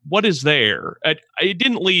 what is there? It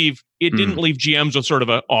didn't leave GMs with sort of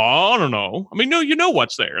I don't know. I mean, no, you know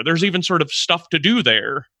what's there. There's even sort of stuff to do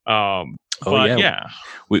there.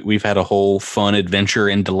 We've had a whole fun adventure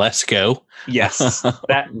in Delesco. Yes,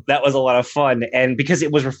 that was a lot of fun, and because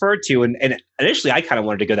it was referred to, and initially I kind of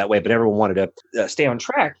wanted to go that way, but everyone wanted to stay on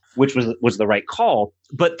track, which was the right call.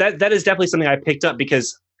 But that is definitely something I picked up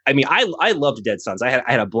because. I mean, I loved Dead Sons. I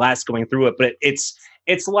had a blast going through it, but it's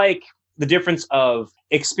like the difference of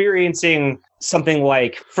experiencing something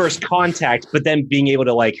like First Contact, but then being able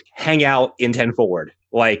to like hang out in 10 Forward.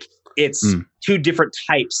 Like it's two different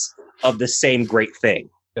types of the same great thing.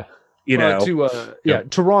 Yeah.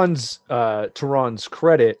 To Ron's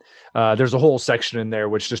credit, there's a whole section in there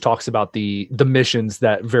which just talks about the missions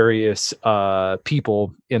that various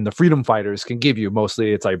people in the Freedom Fighters can give you.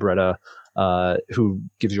 Mostly it's Ibretta. Who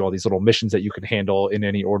gives you all these little missions that you can handle in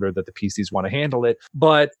any order that the PCs want to handle it.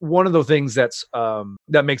 But one of the things that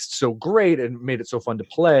makes it so great and made it so fun to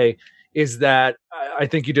play is that I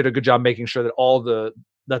think you did a good job making sure that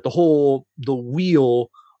the wheel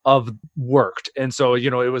of worked. And so,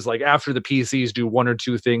 it was like after the PCs do one or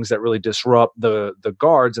two things that really disrupt the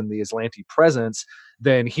guards and the Aslanti presence,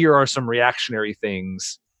 then here are some reactionary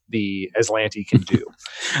things the Aslanti can do.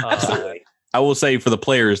 Absolutely. I will say for the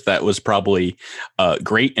players, that was probably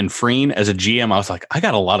great and freeing. As a GM, I was like, I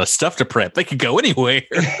got a lot of stuff to prep. They could go anywhere.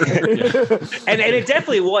 and it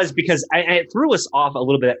definitely was because it threw us off a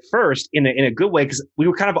little bit at first in a good way because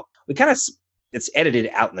we kind of it's edited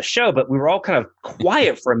out in the show, but we were all kind of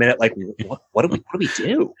quiet for a minute. Like, what do we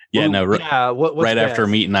do? Yeah, right after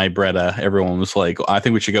meeting Ibretta, everyone was like, I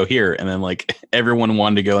think we should go here. And then like everyone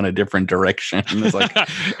wanted to go in a different direction. And it's like,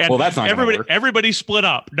 well, that's not everybody split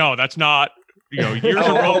up. No, that's not. Years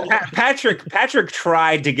ago. Patrick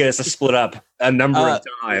tried to get us to split up a number of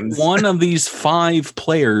times. One of these 5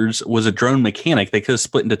 players was a drone mechanic. They could have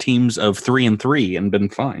split into teams of 3 and 3 and been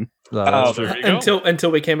fine.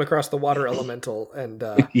 Until we came across the water elemental and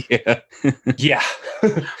yeah.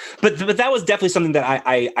 but that was definitely something that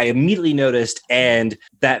I immediately noticed, and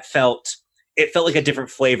that felt like a different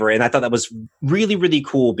flavor, and I thought that was really, really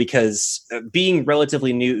cool because being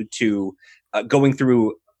relatively new to going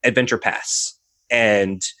through Adventure Pass.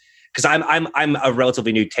 And because I'm a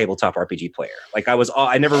relatively new tabletop RPG player, like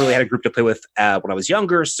I never really had a group to play with when I was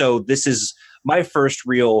younger, so this is my first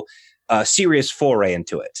real serious foray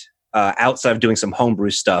into it. Outside of doing some homebrew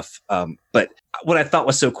stuff, but what I thought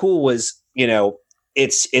was so cool was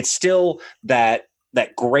it's still that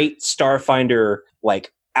great Starfinder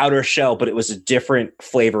like outer shell, but it was a different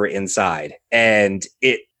flavor inside, and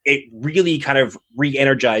it really kind of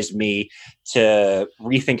re-energized me to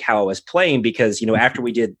rethink how I was playing because, after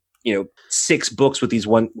we did, 6 books with these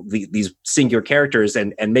singular characters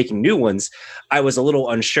and making new ones, I was a little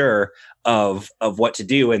unsure of what to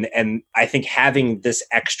do. And I think having this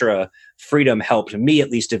extra freedom helped me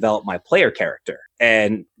at least develop my player character,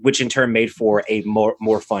 and which in turn made for a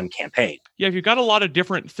more fun campaign. Yeah, if you've got a lot of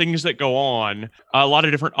different things that go on, a lot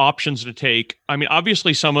of different options to take. I mean,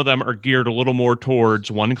 obviously some of them are geared a little more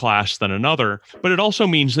towards one class than another, but it also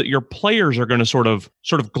means that your players are going to sort of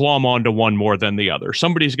glom onto one more than the other.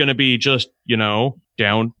 Somebody's going to be just,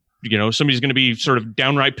 down. Somebody's going to be sort of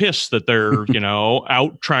downright pissed that they're,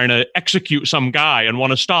 out trying to execute some guy and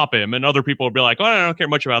want to stop him. And other people will be like, oh, I don't care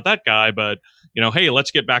much about that guy, but, hey,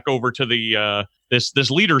 let's get back over to the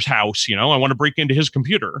this leader's house. I want to break into his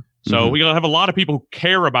computer. So we have a lot of people who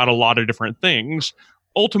care about a lot of different things.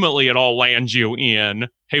 Ultimately, it all lands you in,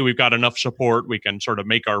 hey, we've got enough support. We can sort of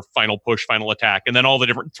make our final push, final attack. And then all the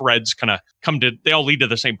different threads kind of they all lead to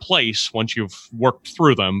the same place once you've worked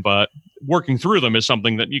through them. But working through them is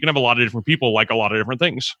something that you can have a lot of different people like a lot of different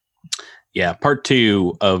things. Yeah. Part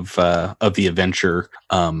 2 of the adventure,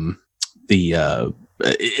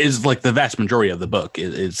 is like the vast majority of the book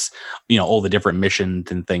is all the different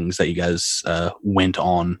missions and things that you guys went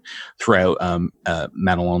on throughout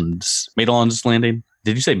Madelon's Landing.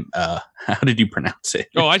 Did you say? How did you pronounce it?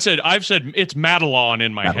 Oh, I've said it's Madelon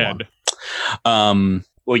in my Madelon. head.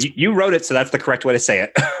 Well, you wrote it, so that's the correct way to say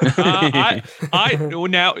it.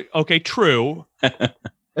 True.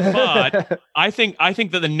 But I think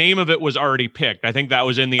that the name of it was already picked. I think that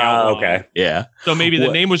was in the outline. Okay. Yeah. So maybe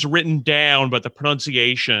the name was written down, but the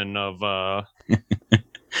pronunciation of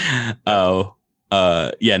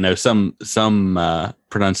some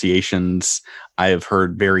pronunciations I have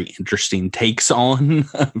heard very interesting takes on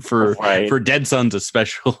for Dead Sons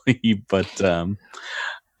especially, but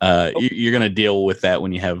you're going to deal with that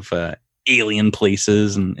when you have alien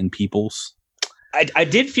places and peoples. I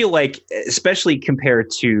did feel like, especially compared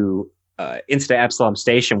to Insta Epsilon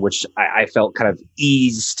Station, which I felt kind of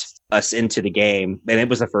eased us into the game, and it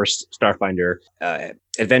was the first Starfinder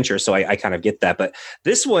adventure, so I kind of get that. But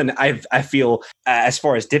this one, I feel, as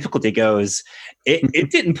far as difficulty goes, it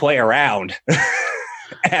didn't play around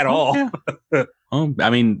at all. Yeah. I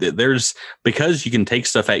mean, because you can take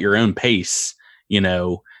stuff at your own pace.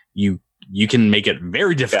 You can make it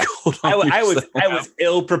very difficult. Yeah. I was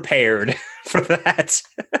ill prepared for that.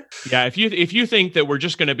 Yeah, if you think that we're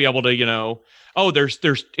just going to be able to,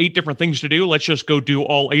 there's 8 different things to do, let's just go do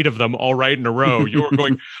all 8 of them all right in a row. You're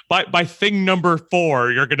going by thing number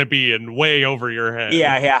 4, you're going to be in way over your head.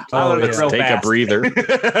 Yeah. Let's take a breather.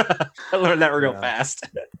 I learned that real fast.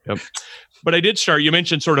 Yep. But I did start. You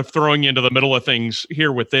mentioned sort of throwing into the middle of things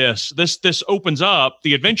here with this. This opens up.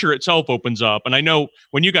 The adventure itself opens up, and I know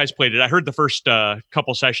when you guys played it, I heard the first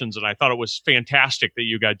couple sessions, and I thought it was fantastic that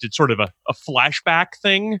you guys did sort of a flashback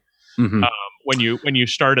thing when you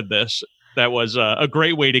started this. That was a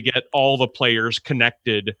great way to get all the players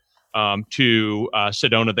connected to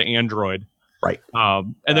Sedona, the android. Right.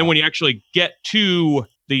 And then when you actually get to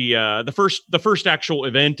the first actual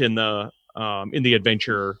event in the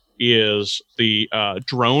adventure is the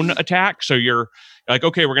drone attack. So you're like,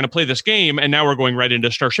 okay, we're going to play this game, and now we're going right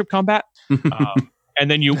into starship combat. And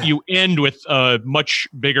then you end with a much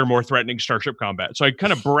bigger, more threatening starship combat. So I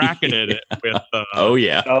kind of bracketed it with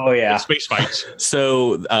space fights.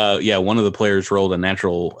 So one of the players rolled a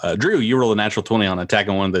natural. Drew, you rolled a natural 20 on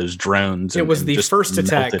attacking one of those drones. It was the first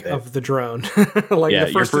attack of the drone, the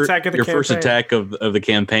first attack of the campaign. Your first attack of the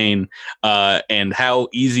campaign, and how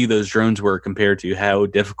easy those drones were compared to how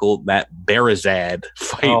difficult that Barazad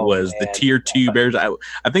fight was. Man. The tier 2 Barazad.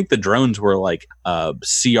 I think the drones were like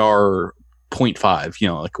CR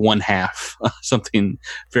 0.5, like 1/2, something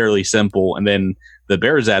fairly simple. And then the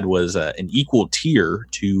Barazad was an equal tier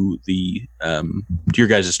to the to your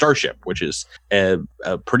guys' starship, which is a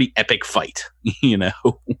pretty epic fight,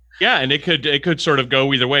 Yeah, and it could sort of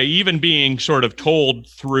go either way. Even being sort of told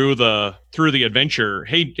through the adventure,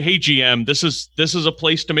 hey GM, this is a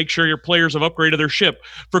place to make sure your players have upgraded their ship.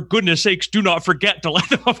 For goodness sakes, do not forget to let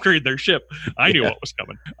them upgrade their ship. I knew what was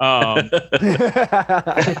coming.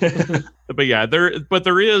 But yeah,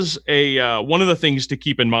 there is a one of the things to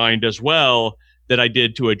keep in mind as well that I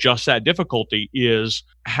did to adjust that difficulty is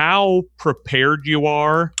how prepared you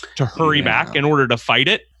are to hurry back in order to fight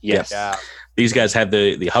it. Yes. Yeah. These guys had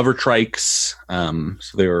the hover trikes, so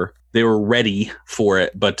they were ready for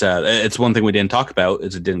it. But it's one thing we didn't talk about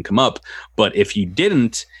is it didn't come up. But if you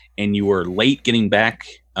didn't and you were late getting back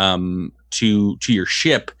to your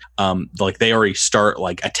ship, they already start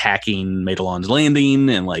attacking Madelon's Landing,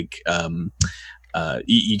 and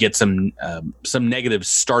you get some negatives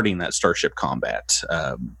starting that starship combat.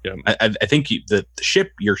 I think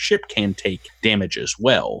your ship can take damage as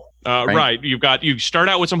well. Right. You start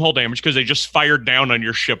out with some hull damage because they just fired down on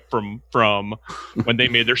your ship from when they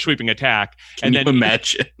made their sweeping attack. Can you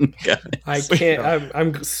imagine? I can't.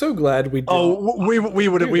 I'm so glad we did. Oh, we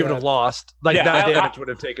would have lost. That damage would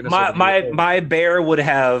have taken us. My bear would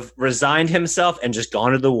have resigned himself and just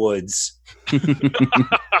gone to the woods.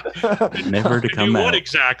 Never to come out. What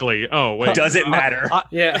exactly? Oh wait, does it matter?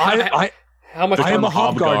 How much? I am a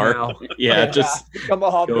hobguard now. Yeah, just become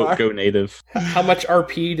a hobguard. Go native. How much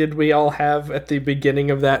RP did we all have at the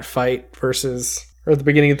beginning of that fight or the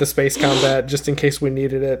beginning of the space combat, just in case we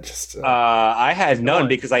needed it? I had none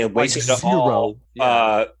because I wasted it all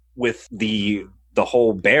with the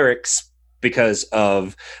whole barracks because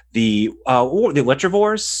of the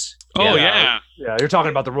Electrovores. Oh yeah, you're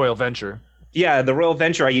talking about the Royal Venture. Yeah, the Royal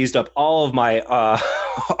Venture. I used up all of my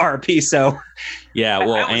RP. So yeah,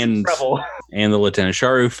 well, and the Lieutenant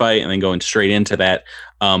Sharu fight, and then going straight into that,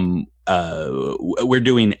 we're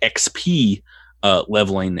doing XP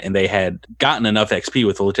leveling, and they had gotten enough XP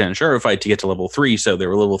with the Lieutenant Sharu fight to get to level 3. So there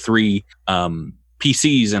were level 3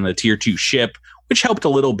 PCs and a tier 2 ship, which helped a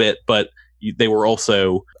little bit, but they were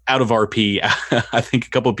also out of RP. I think a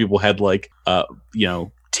couple of people had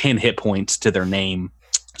 10 hit points to their name.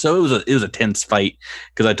 So it was a tense fight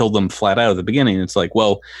because I told them flat out at the beginning. It's like,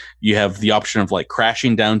 well, you have the option of like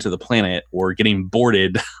crashing down to the planet or getting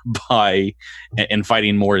boarded by and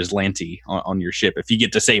fighting more Aslanti on your ship. If you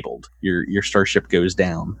get disabled, your starship goes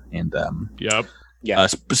down. And Yep. Yeah.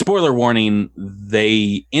 Spoiler warning: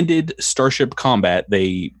 they ended starship combat.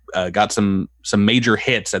 They got some major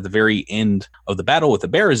hits at the very end of the battle with the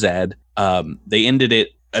Barazad. They ended it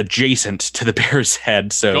adjacent to the Bear's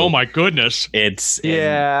Head. So, oh my goodness, it's we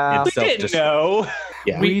didn't know.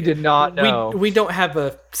 Yeah, we did not know. We don't have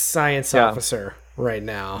a science officer right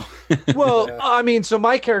now. Well, I mean, so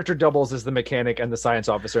my character doubles as the mechanic and the science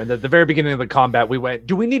officer. And at the very beginning of the combat, we went,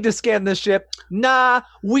 "Do we need to scan this ship?" Nah,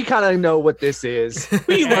 we kind of know what this is.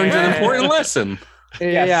 We learned an important lesson.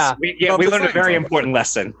 Yes, we learned a very important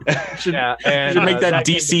lesson. Should make that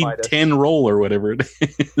DC 10 roll or whatever it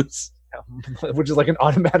is. Which is like an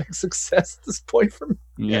automatic success at this point for me.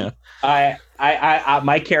 Yeah. I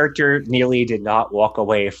my character nearly did not walk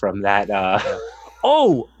away from that.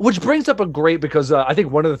 Oh, which brings up a great, because I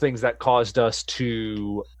think one of the things that caused us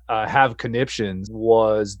to have conniptions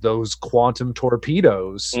was those quantum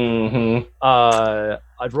torpedoes. Mm-hmm.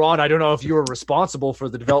 Ron, I don't know if you were responsible for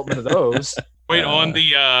the development of those. Wait, on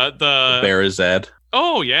the Barazad.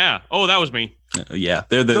 Oh yeah. Oh, that was me. Yeah,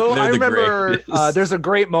 they're the. So they're I the remember greatest. there's a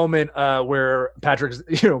great moment where Patrick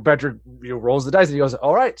rolls the dice and he goes,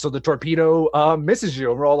 "All right, so the torpedo misses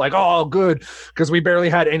you," and we're all like, "Oh, good," because we barely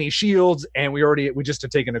had any shields and we just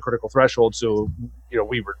had taken a critical threshold, so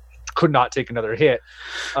we could not take another hit.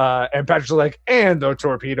 And Patrick's like, "And the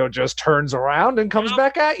torpedo just turns around and comes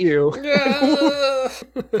back at you."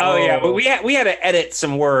 Oh yeah, but we had to edit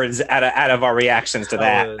some words out of our reactions to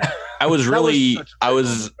that.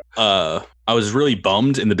 I was really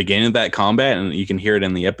bummed in the beginning of that combat, and you can hear it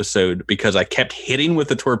in the episode, because I kept hitting with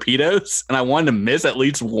the torpedoes and I wanted to miss at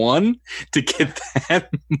least one to get that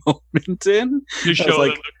moment in. To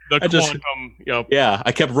show the quantum. Yep. Yeah,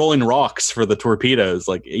 I kept rolling rocks for the torpedoes,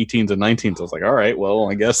 like 18s and 19s. I was like, all right,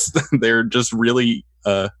 well, I guess they're just really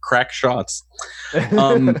crack shots.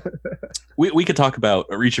 We could talk about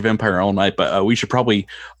Reach of Empire all night, but we should probably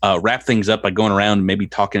wrap things up by going around and maybe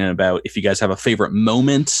talking about if you guys have a favorite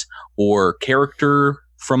moment or character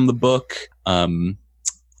from the book.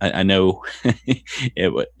 I know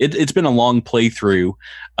it's been a long playthrough.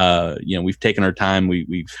 We've taken our time.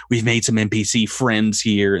 We've made some NPC friends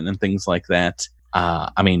here and then things like that.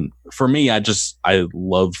 I mean, for me, I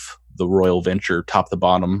love the Royal Venture top to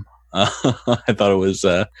bottom. I thought it was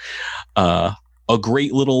a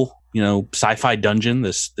great little sci-fi dungeon.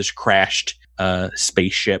 This crashed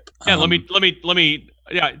spaceship. Yeah, let me.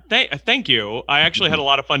 Yeah, thank you. I actually had a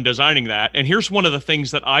lot of fun designing that. And here's one of the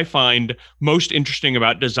things that I find most interesting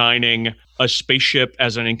about designing a spaceship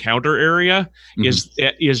as an encounter area is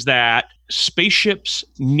that spaceships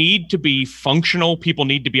need to be functional. People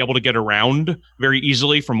need to be able to get around very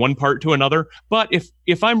easily from one part to another. But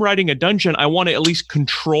if I'm writing a dungeon, I want to at least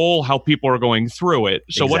control how people are going through it.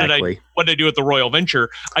 So exactly. what did I do at the Royal Venture?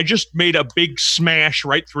 I just made a big smash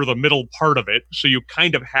right through the middle part of it. So you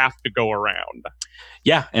kind of have to go around.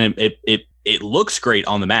 Yeah, and it looks great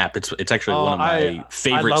on the map. It's actually one of my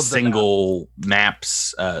favorite single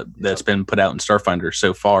maps that's been put out in Starfinder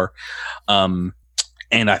so far.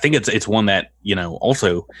 And I think it's one that,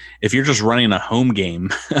 also, if you're just running a home game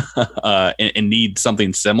and need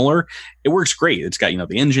something similar, it works great. It's got,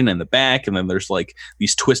 the engine in the back, and then there's like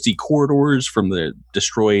these twisty corridors from the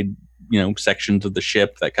destroyed, sections of the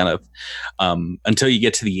ship that kind of, until you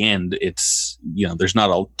get to the end, it's, there's not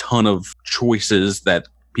a ton of choices that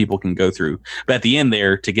people can go through. But at the end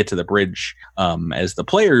there, to get to the bridge, as the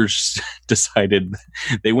players decided,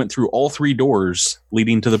 they went through all 3 doors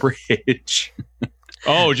leading to the bridge.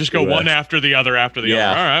 Oh, just go one after the other after the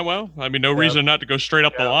other. All right, well, I mean, no reason not to go straight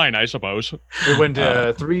up the line, I suppose. We went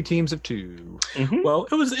 3 teams of 2. Mm-hmm. Well,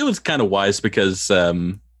 it was kind of wise because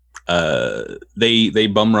they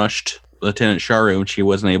bum rushed Lieutenant Sharu, and she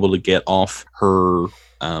wasn't able to get off her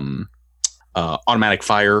automatic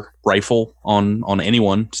fire rifle on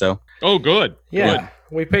anyone. So good. Yeah. Good.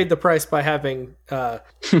 We paid the price by having our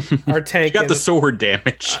tank. Got the sword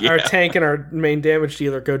damage. Our tank and our main damage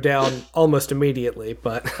dealer go down almost immediately.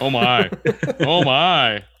 But oh my.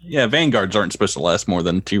 Yeah, Vanguards aren't supposed to last more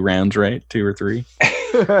than 2 rounds, right? 2 or 3.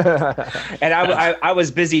 And I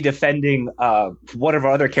was busy defending one of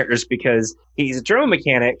our other characters because he's a drone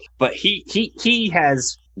mechanic, but he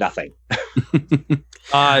has nothing.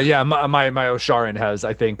 Yeah, my Osharan has,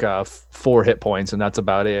 I think, 4 hit points, and that's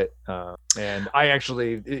about it. And I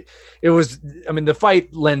actually, it was, I mean, the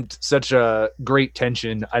fight lent such a great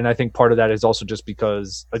tension, and I think part of that is also just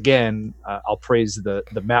because, again, I'll praise the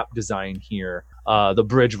map design here. The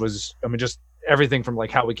bridge was, I mean, just everything from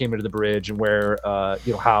like how we came into the bridge and where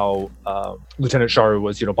how Lieutenant Sharu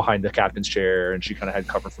was behind the captain's chair, and she kind of had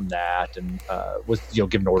cover from that, and was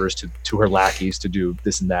giving orders to her lackeys to do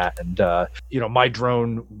this and that, and my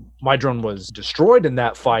drone was destroyed in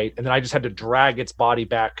that fight, and then I just had to drag its body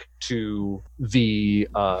back to the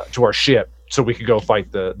to our ship so we could go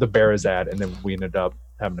fight the Barazad, and then we ended up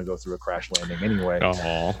having to go through a crash landing anyway.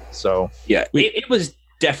 So yeah, it was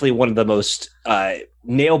definitely one of the most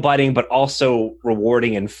nail biting, but also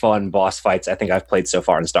rewarding and fun boss fights I think I've played so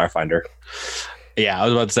far in Starfinder. Yeah, I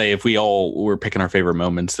was about to say, if we all were picking our favorite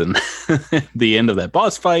moments, then the end of that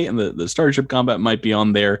boss fight and the starship combat might be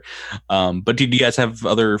on there. But did you guys have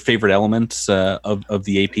other favorite elements of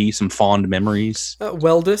the AP? Some fond memories?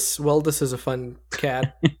 Weldis is a fun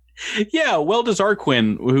cat. Yeah, Weldis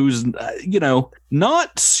Arquin, who's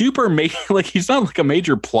not super like he's not like a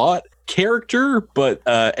major plot character, but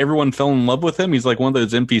everyone fell in love with him. He's like one of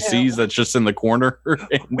those NPCs that's just in the corner.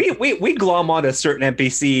 we glom on to certain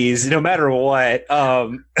NPCs no matter what.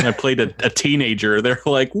 I played a teenager. They're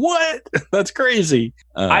like, "What? That's crazy."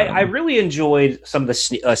 I really enjoyed some of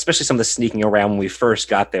the especially some of the sneaking around when we first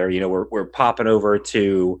got there. We're popping over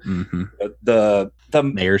to the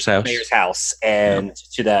mayor's house and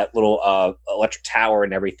to that little electric tower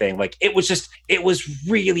and everything. Like it was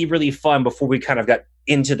really, really fun before we kind of got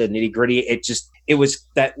into the nitty gritty. It was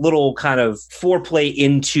that little kind of foreplay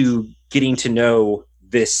into getting to know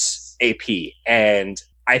this AP. And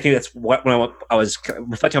I think that's what, when I was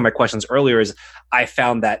reflecting on my questions earlier, is I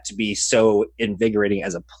found that to be so invigorating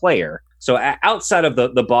as a player. So outside of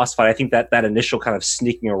the boss fight, I think that initial kind of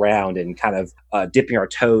sneaking around and kind of dipping our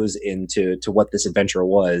toes into what this adventure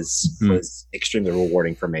was extremely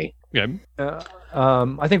rewarding for me. Yeah.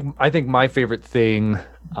 I think my favorite thing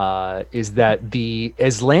is that the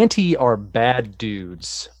Aslanti are bad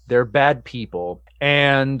dudes. They're bad people,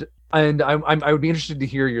 and I would be interested to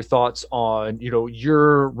hear your thoughts on,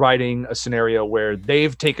 you're writing a scenario where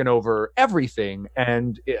they've taken over everything,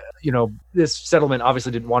 and this settlement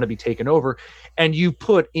obviously didn't want to be taken over, and you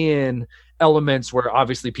put in elements where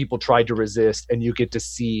obviously people tried to resist, and you get to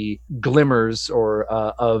see glimmers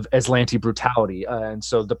of Aslanti brutality. And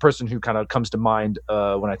so the person who kind of comes to mind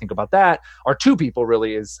when I think about that are 2 people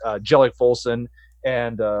really, is Jellic Folson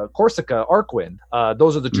and Corsica Arquin.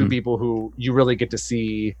 Those are the 2 people who you really get to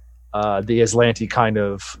see the Aslanti kind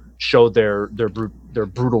of show their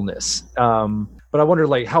brutalness. But I wonder,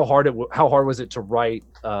 like, how hard was it to write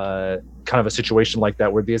kind of a situation like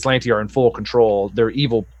that where the Aslanti are in full control? They're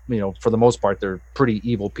evil, for the most part, they're pretty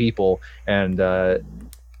evil people, and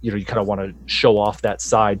you kind of want to show off that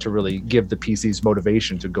side to really give the PCs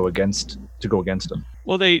motivation to go against them.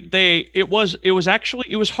 Well, it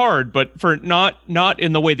was hard, but for not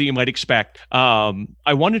in the way that you might expect.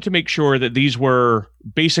 I wanted to make sure that these were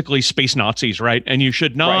basically space Nazis, right? And you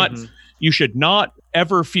should not. Right. You should not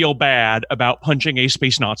ever feel bad about punching a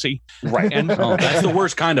space Nazi. Right. And that's the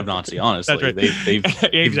worst kind of Nazi, honestly. That's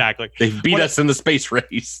right. Exactly. They've beat us in the space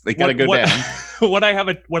race. They got to go down. What I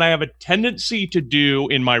have a tendency to do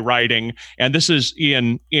in my writing, and this is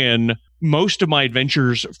in most of my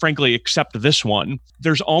adventures, frankly, except this one,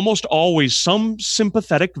 there's almost always some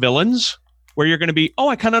sympathetic villains where you're going to be,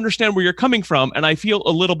 I kind of understand where you're coming from, and I feel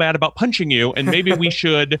a little bad about punching you, and maybe we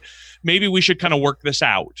should kind of work this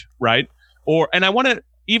out, right? And I want to,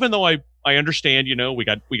 even though I understand, we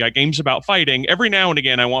got games about fighting, every now and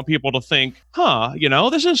again I want people to think,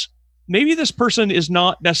 maybe this person is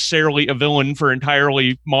not necessarily a villain for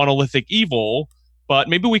entirely monolithic evil, but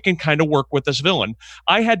maybe we can kind of work with this villain.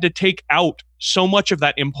 I had to take out so much of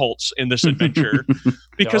that impulse in this adventure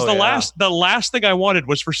because the last thing I wanted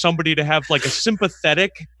was for somebody to have like a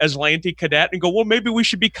sympathetic Aslanti cadet and go, well, maybe we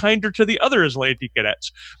should be kinder to the other Aslanti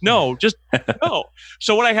cadets. No.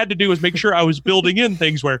 So what I had to do was make sure I was building in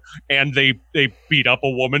things where, and they beat up a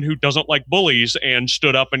woman who doesn't like bullies and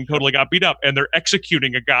stood up and totally got beat up, and they're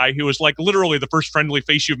executing a guy who is like literally the first friendly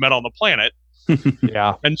face you've met on the planet.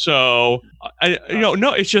 Yeah. And so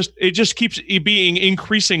it just keeps being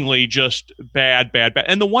increasingly just bad.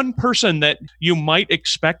 And the one person that you might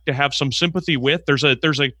expect to have some sympathy with, there's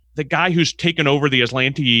the guy who's taken over the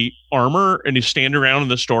Aslanti armor and he's standing around in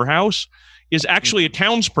the storehouse. is actually a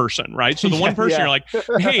townsperson, right? So the one person you're like,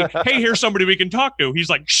 hey, here's somebody we can talk to. He's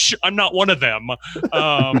like, shh, I'm not one of them.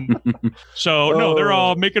 No, they're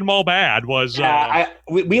all making them all bad.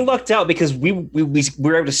 We lucked out because we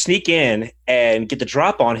were able to sneak in and get the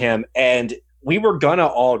drop on him, and we were gonna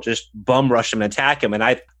all just bum rush him and attack him, and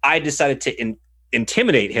I decided to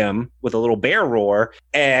intimidate him with a little bear roar,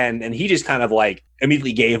 and he just kind of like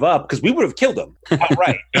immediately gave up because we would have killed him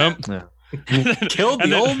outright. Killed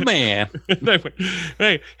the old man.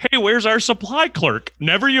 hey, where's our supply clerk?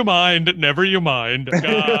 Never you mind. There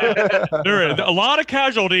are a lot of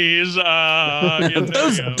casualties.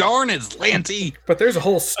 Those darn Aslanti. But there's a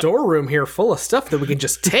whole storeroom here full of stuff that we can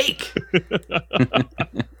just take.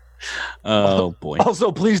 Oh boy.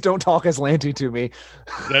 Also, please don't talk Aslanti to me.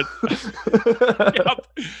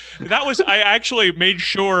 That was, I actually made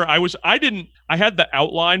sure I had the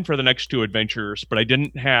outline for the next two adventures, but I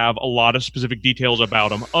didn't have a lot of specific details about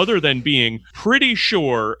them other than being pretty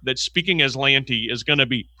sure that speaking Aslanti is going to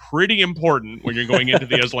be pretty important when you're going into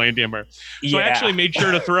the Aslanti Empire. So I actually made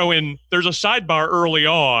sure to throw in, there's a sidebar early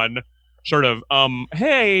on, sort of,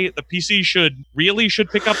 hey, the PC should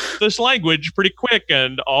pick up this language pretty quick,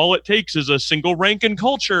 and all it takes is a single rank in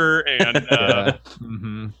culture, and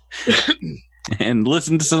and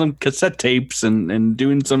listen to some cassette tapes and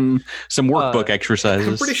doing some workbook exercises.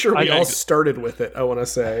 I'm pretty sure we all started with it, I want to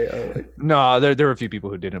say. No, there were a few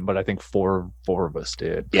people who didn't, but I think four of us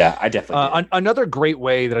did. Yeah, I definitely did. Another great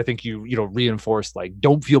way that I think you reinforced, like,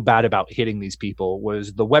 don't feel bad about hitting these people,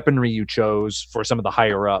 was the weaponry you chose for some of the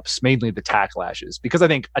higher ups, mainly the tack lashes, because I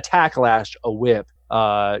think a tack lash, a whip,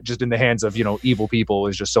 just in the hands of evil people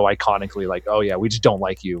is just so iconically like, oh yeah, we just don't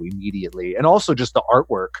like you immediately. And also just the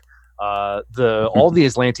artwork. All the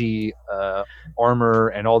Aslanti armor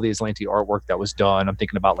and all the Aslanti artwork that was done. I'm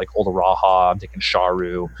thinking about like Olaraha. I'm thinking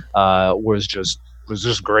Sharu. Was just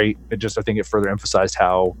great. I think it further emphasized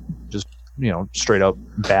how just straight up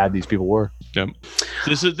bad these people were. Yep.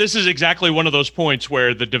 This is exactly one of those points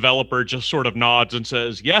where the developer just sort of nods and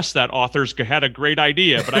says, "Yes, that author's had a great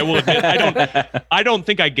idea," but I will admit, I don't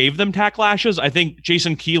think I gave them tack lashes. I think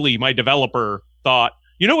Jason Keeley, my developer, thought,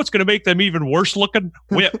 you know what's going to make them even worse looking?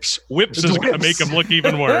 Whips. Whips is going to make them look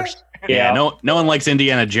even worse. Yeah, no one likes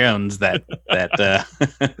Indiana Jones, that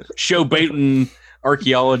showboating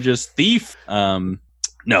archaeologist thief.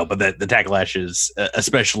 No, but the tack lashes,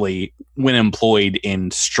 especially when employed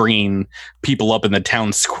in stringing people up in the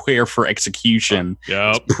town square for execution,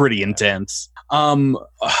 it's pretty intense. Well,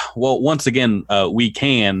 once again, we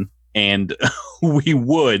can and we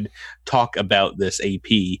would talk about this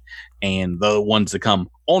AP and the ones that come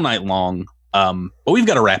all night long. But we've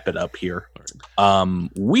got to wrap it up here.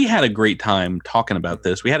 We had a great time talking about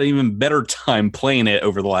this. We had an even better time playing it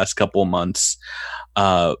over the last couple of months.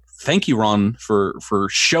 Thank you, Ron, for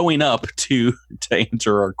showing up to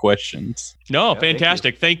answer our questions. No,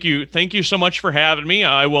 fantastic. Thank you so much for having me.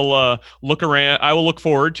 I will look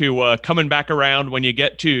forward to coming back around when you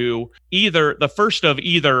get to either the first of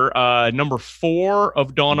number 4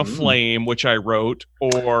 of Dawn of Flame, which I wrote,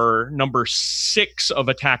 or number 6 of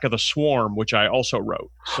Attack of the Swarm, which I also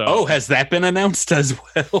wrote. So, has that been announced as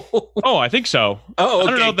well? Oh, I think so. Oh,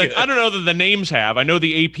 okay, I don't know that the names have. I know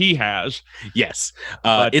the AP has. Yes,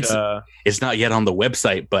 it's not yet on the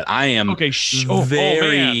website, but I am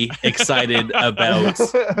very excited about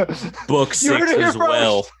book 6 as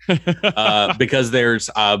well, because there's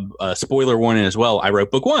a spoiler warning as well. I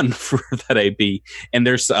wrote book 1 for that AP, and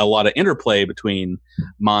there's a lot of interplay between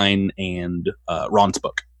mine and Ron's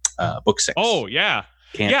book 6. Oh yeah.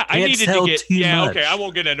 I needed to get. Okay. I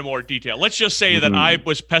won't get into more detail. Let's just say that I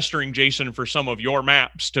was pestering Jason for some of your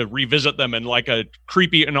maps to revisit them in like a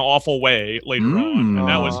creepy and awful way later on, and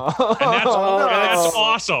that's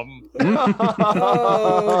awesome.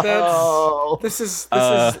 This is.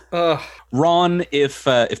 Ron, if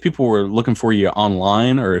people were looking for you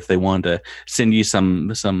online, or if they wanted to send you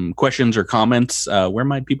some questions or comments, where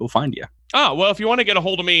might people find you? Well, if you want to get a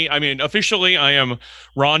hold of me, I mean, officially I am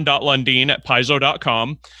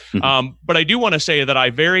ron.lundeen@paizo.com. But I do want to say that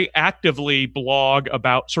I very actively blog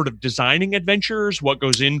about sort of designing adventures, what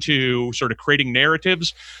goes into sort of creating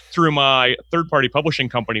narratives through my third-party publishing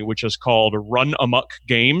company, which is called Run Amok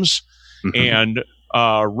Games. And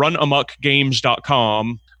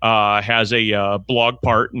runamokgames.com has a blog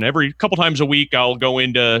part, and every couple times a week I'll go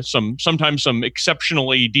into sometimes some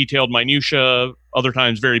exceptionally detailed minutia, other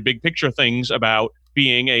times very big picture things about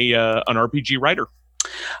being an RPG writer.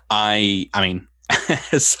 I mean,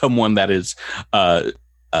 as someone that is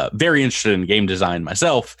very interested in game design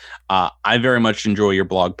myself, I very much enjoy your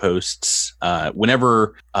blog posts.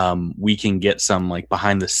 Whenever we can get some like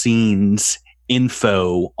behind the scenes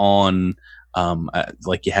info on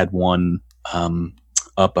Like you had one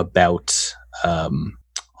up about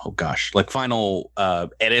like final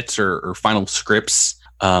edits or final scripts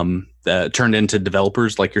turned into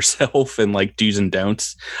developers like yourself and like do's and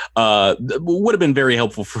don'ts. Would have been very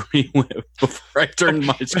helpful for me before I turned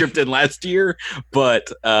my script in last year,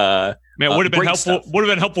 but man, would have been helpful. Stuff. Would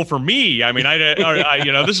have been helpful for me. I mean, I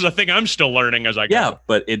this is a thing I'm still learning as I go. Yeah,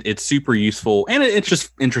 but it's super useful, and it's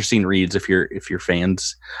just interesting reads if you're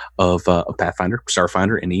fans of Pathfinder,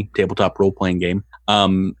 Starfinder, any tabletop role playing game.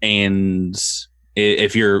 And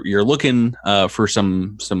if you're looking for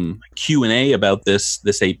some Q&A about this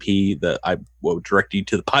AP, that I will direct you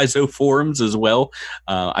to the Paizo forums as well.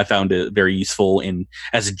 I found it very useful in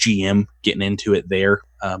as a GM getting into it there.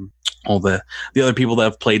 All the other people that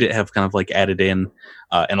have played it have kind of like added in,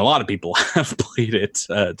 and a lot of people have played it.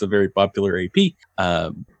 It's a very popular AP.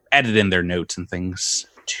 Added in their notes and things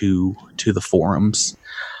to the forums.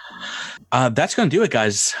 That's going to do it,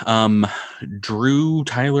 guys. Drew,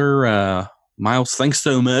 Tyler, Miles, thanks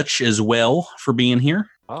so much as well for being here.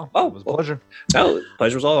 Oh, it was a pleasure. No,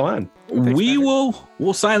 pleasure was all mine.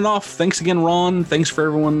 We'll sign off. Thanks again, Ron. Thanks for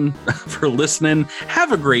everyone for listening.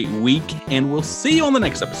 Have a great week, and we'll see you on the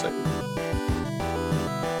next episode.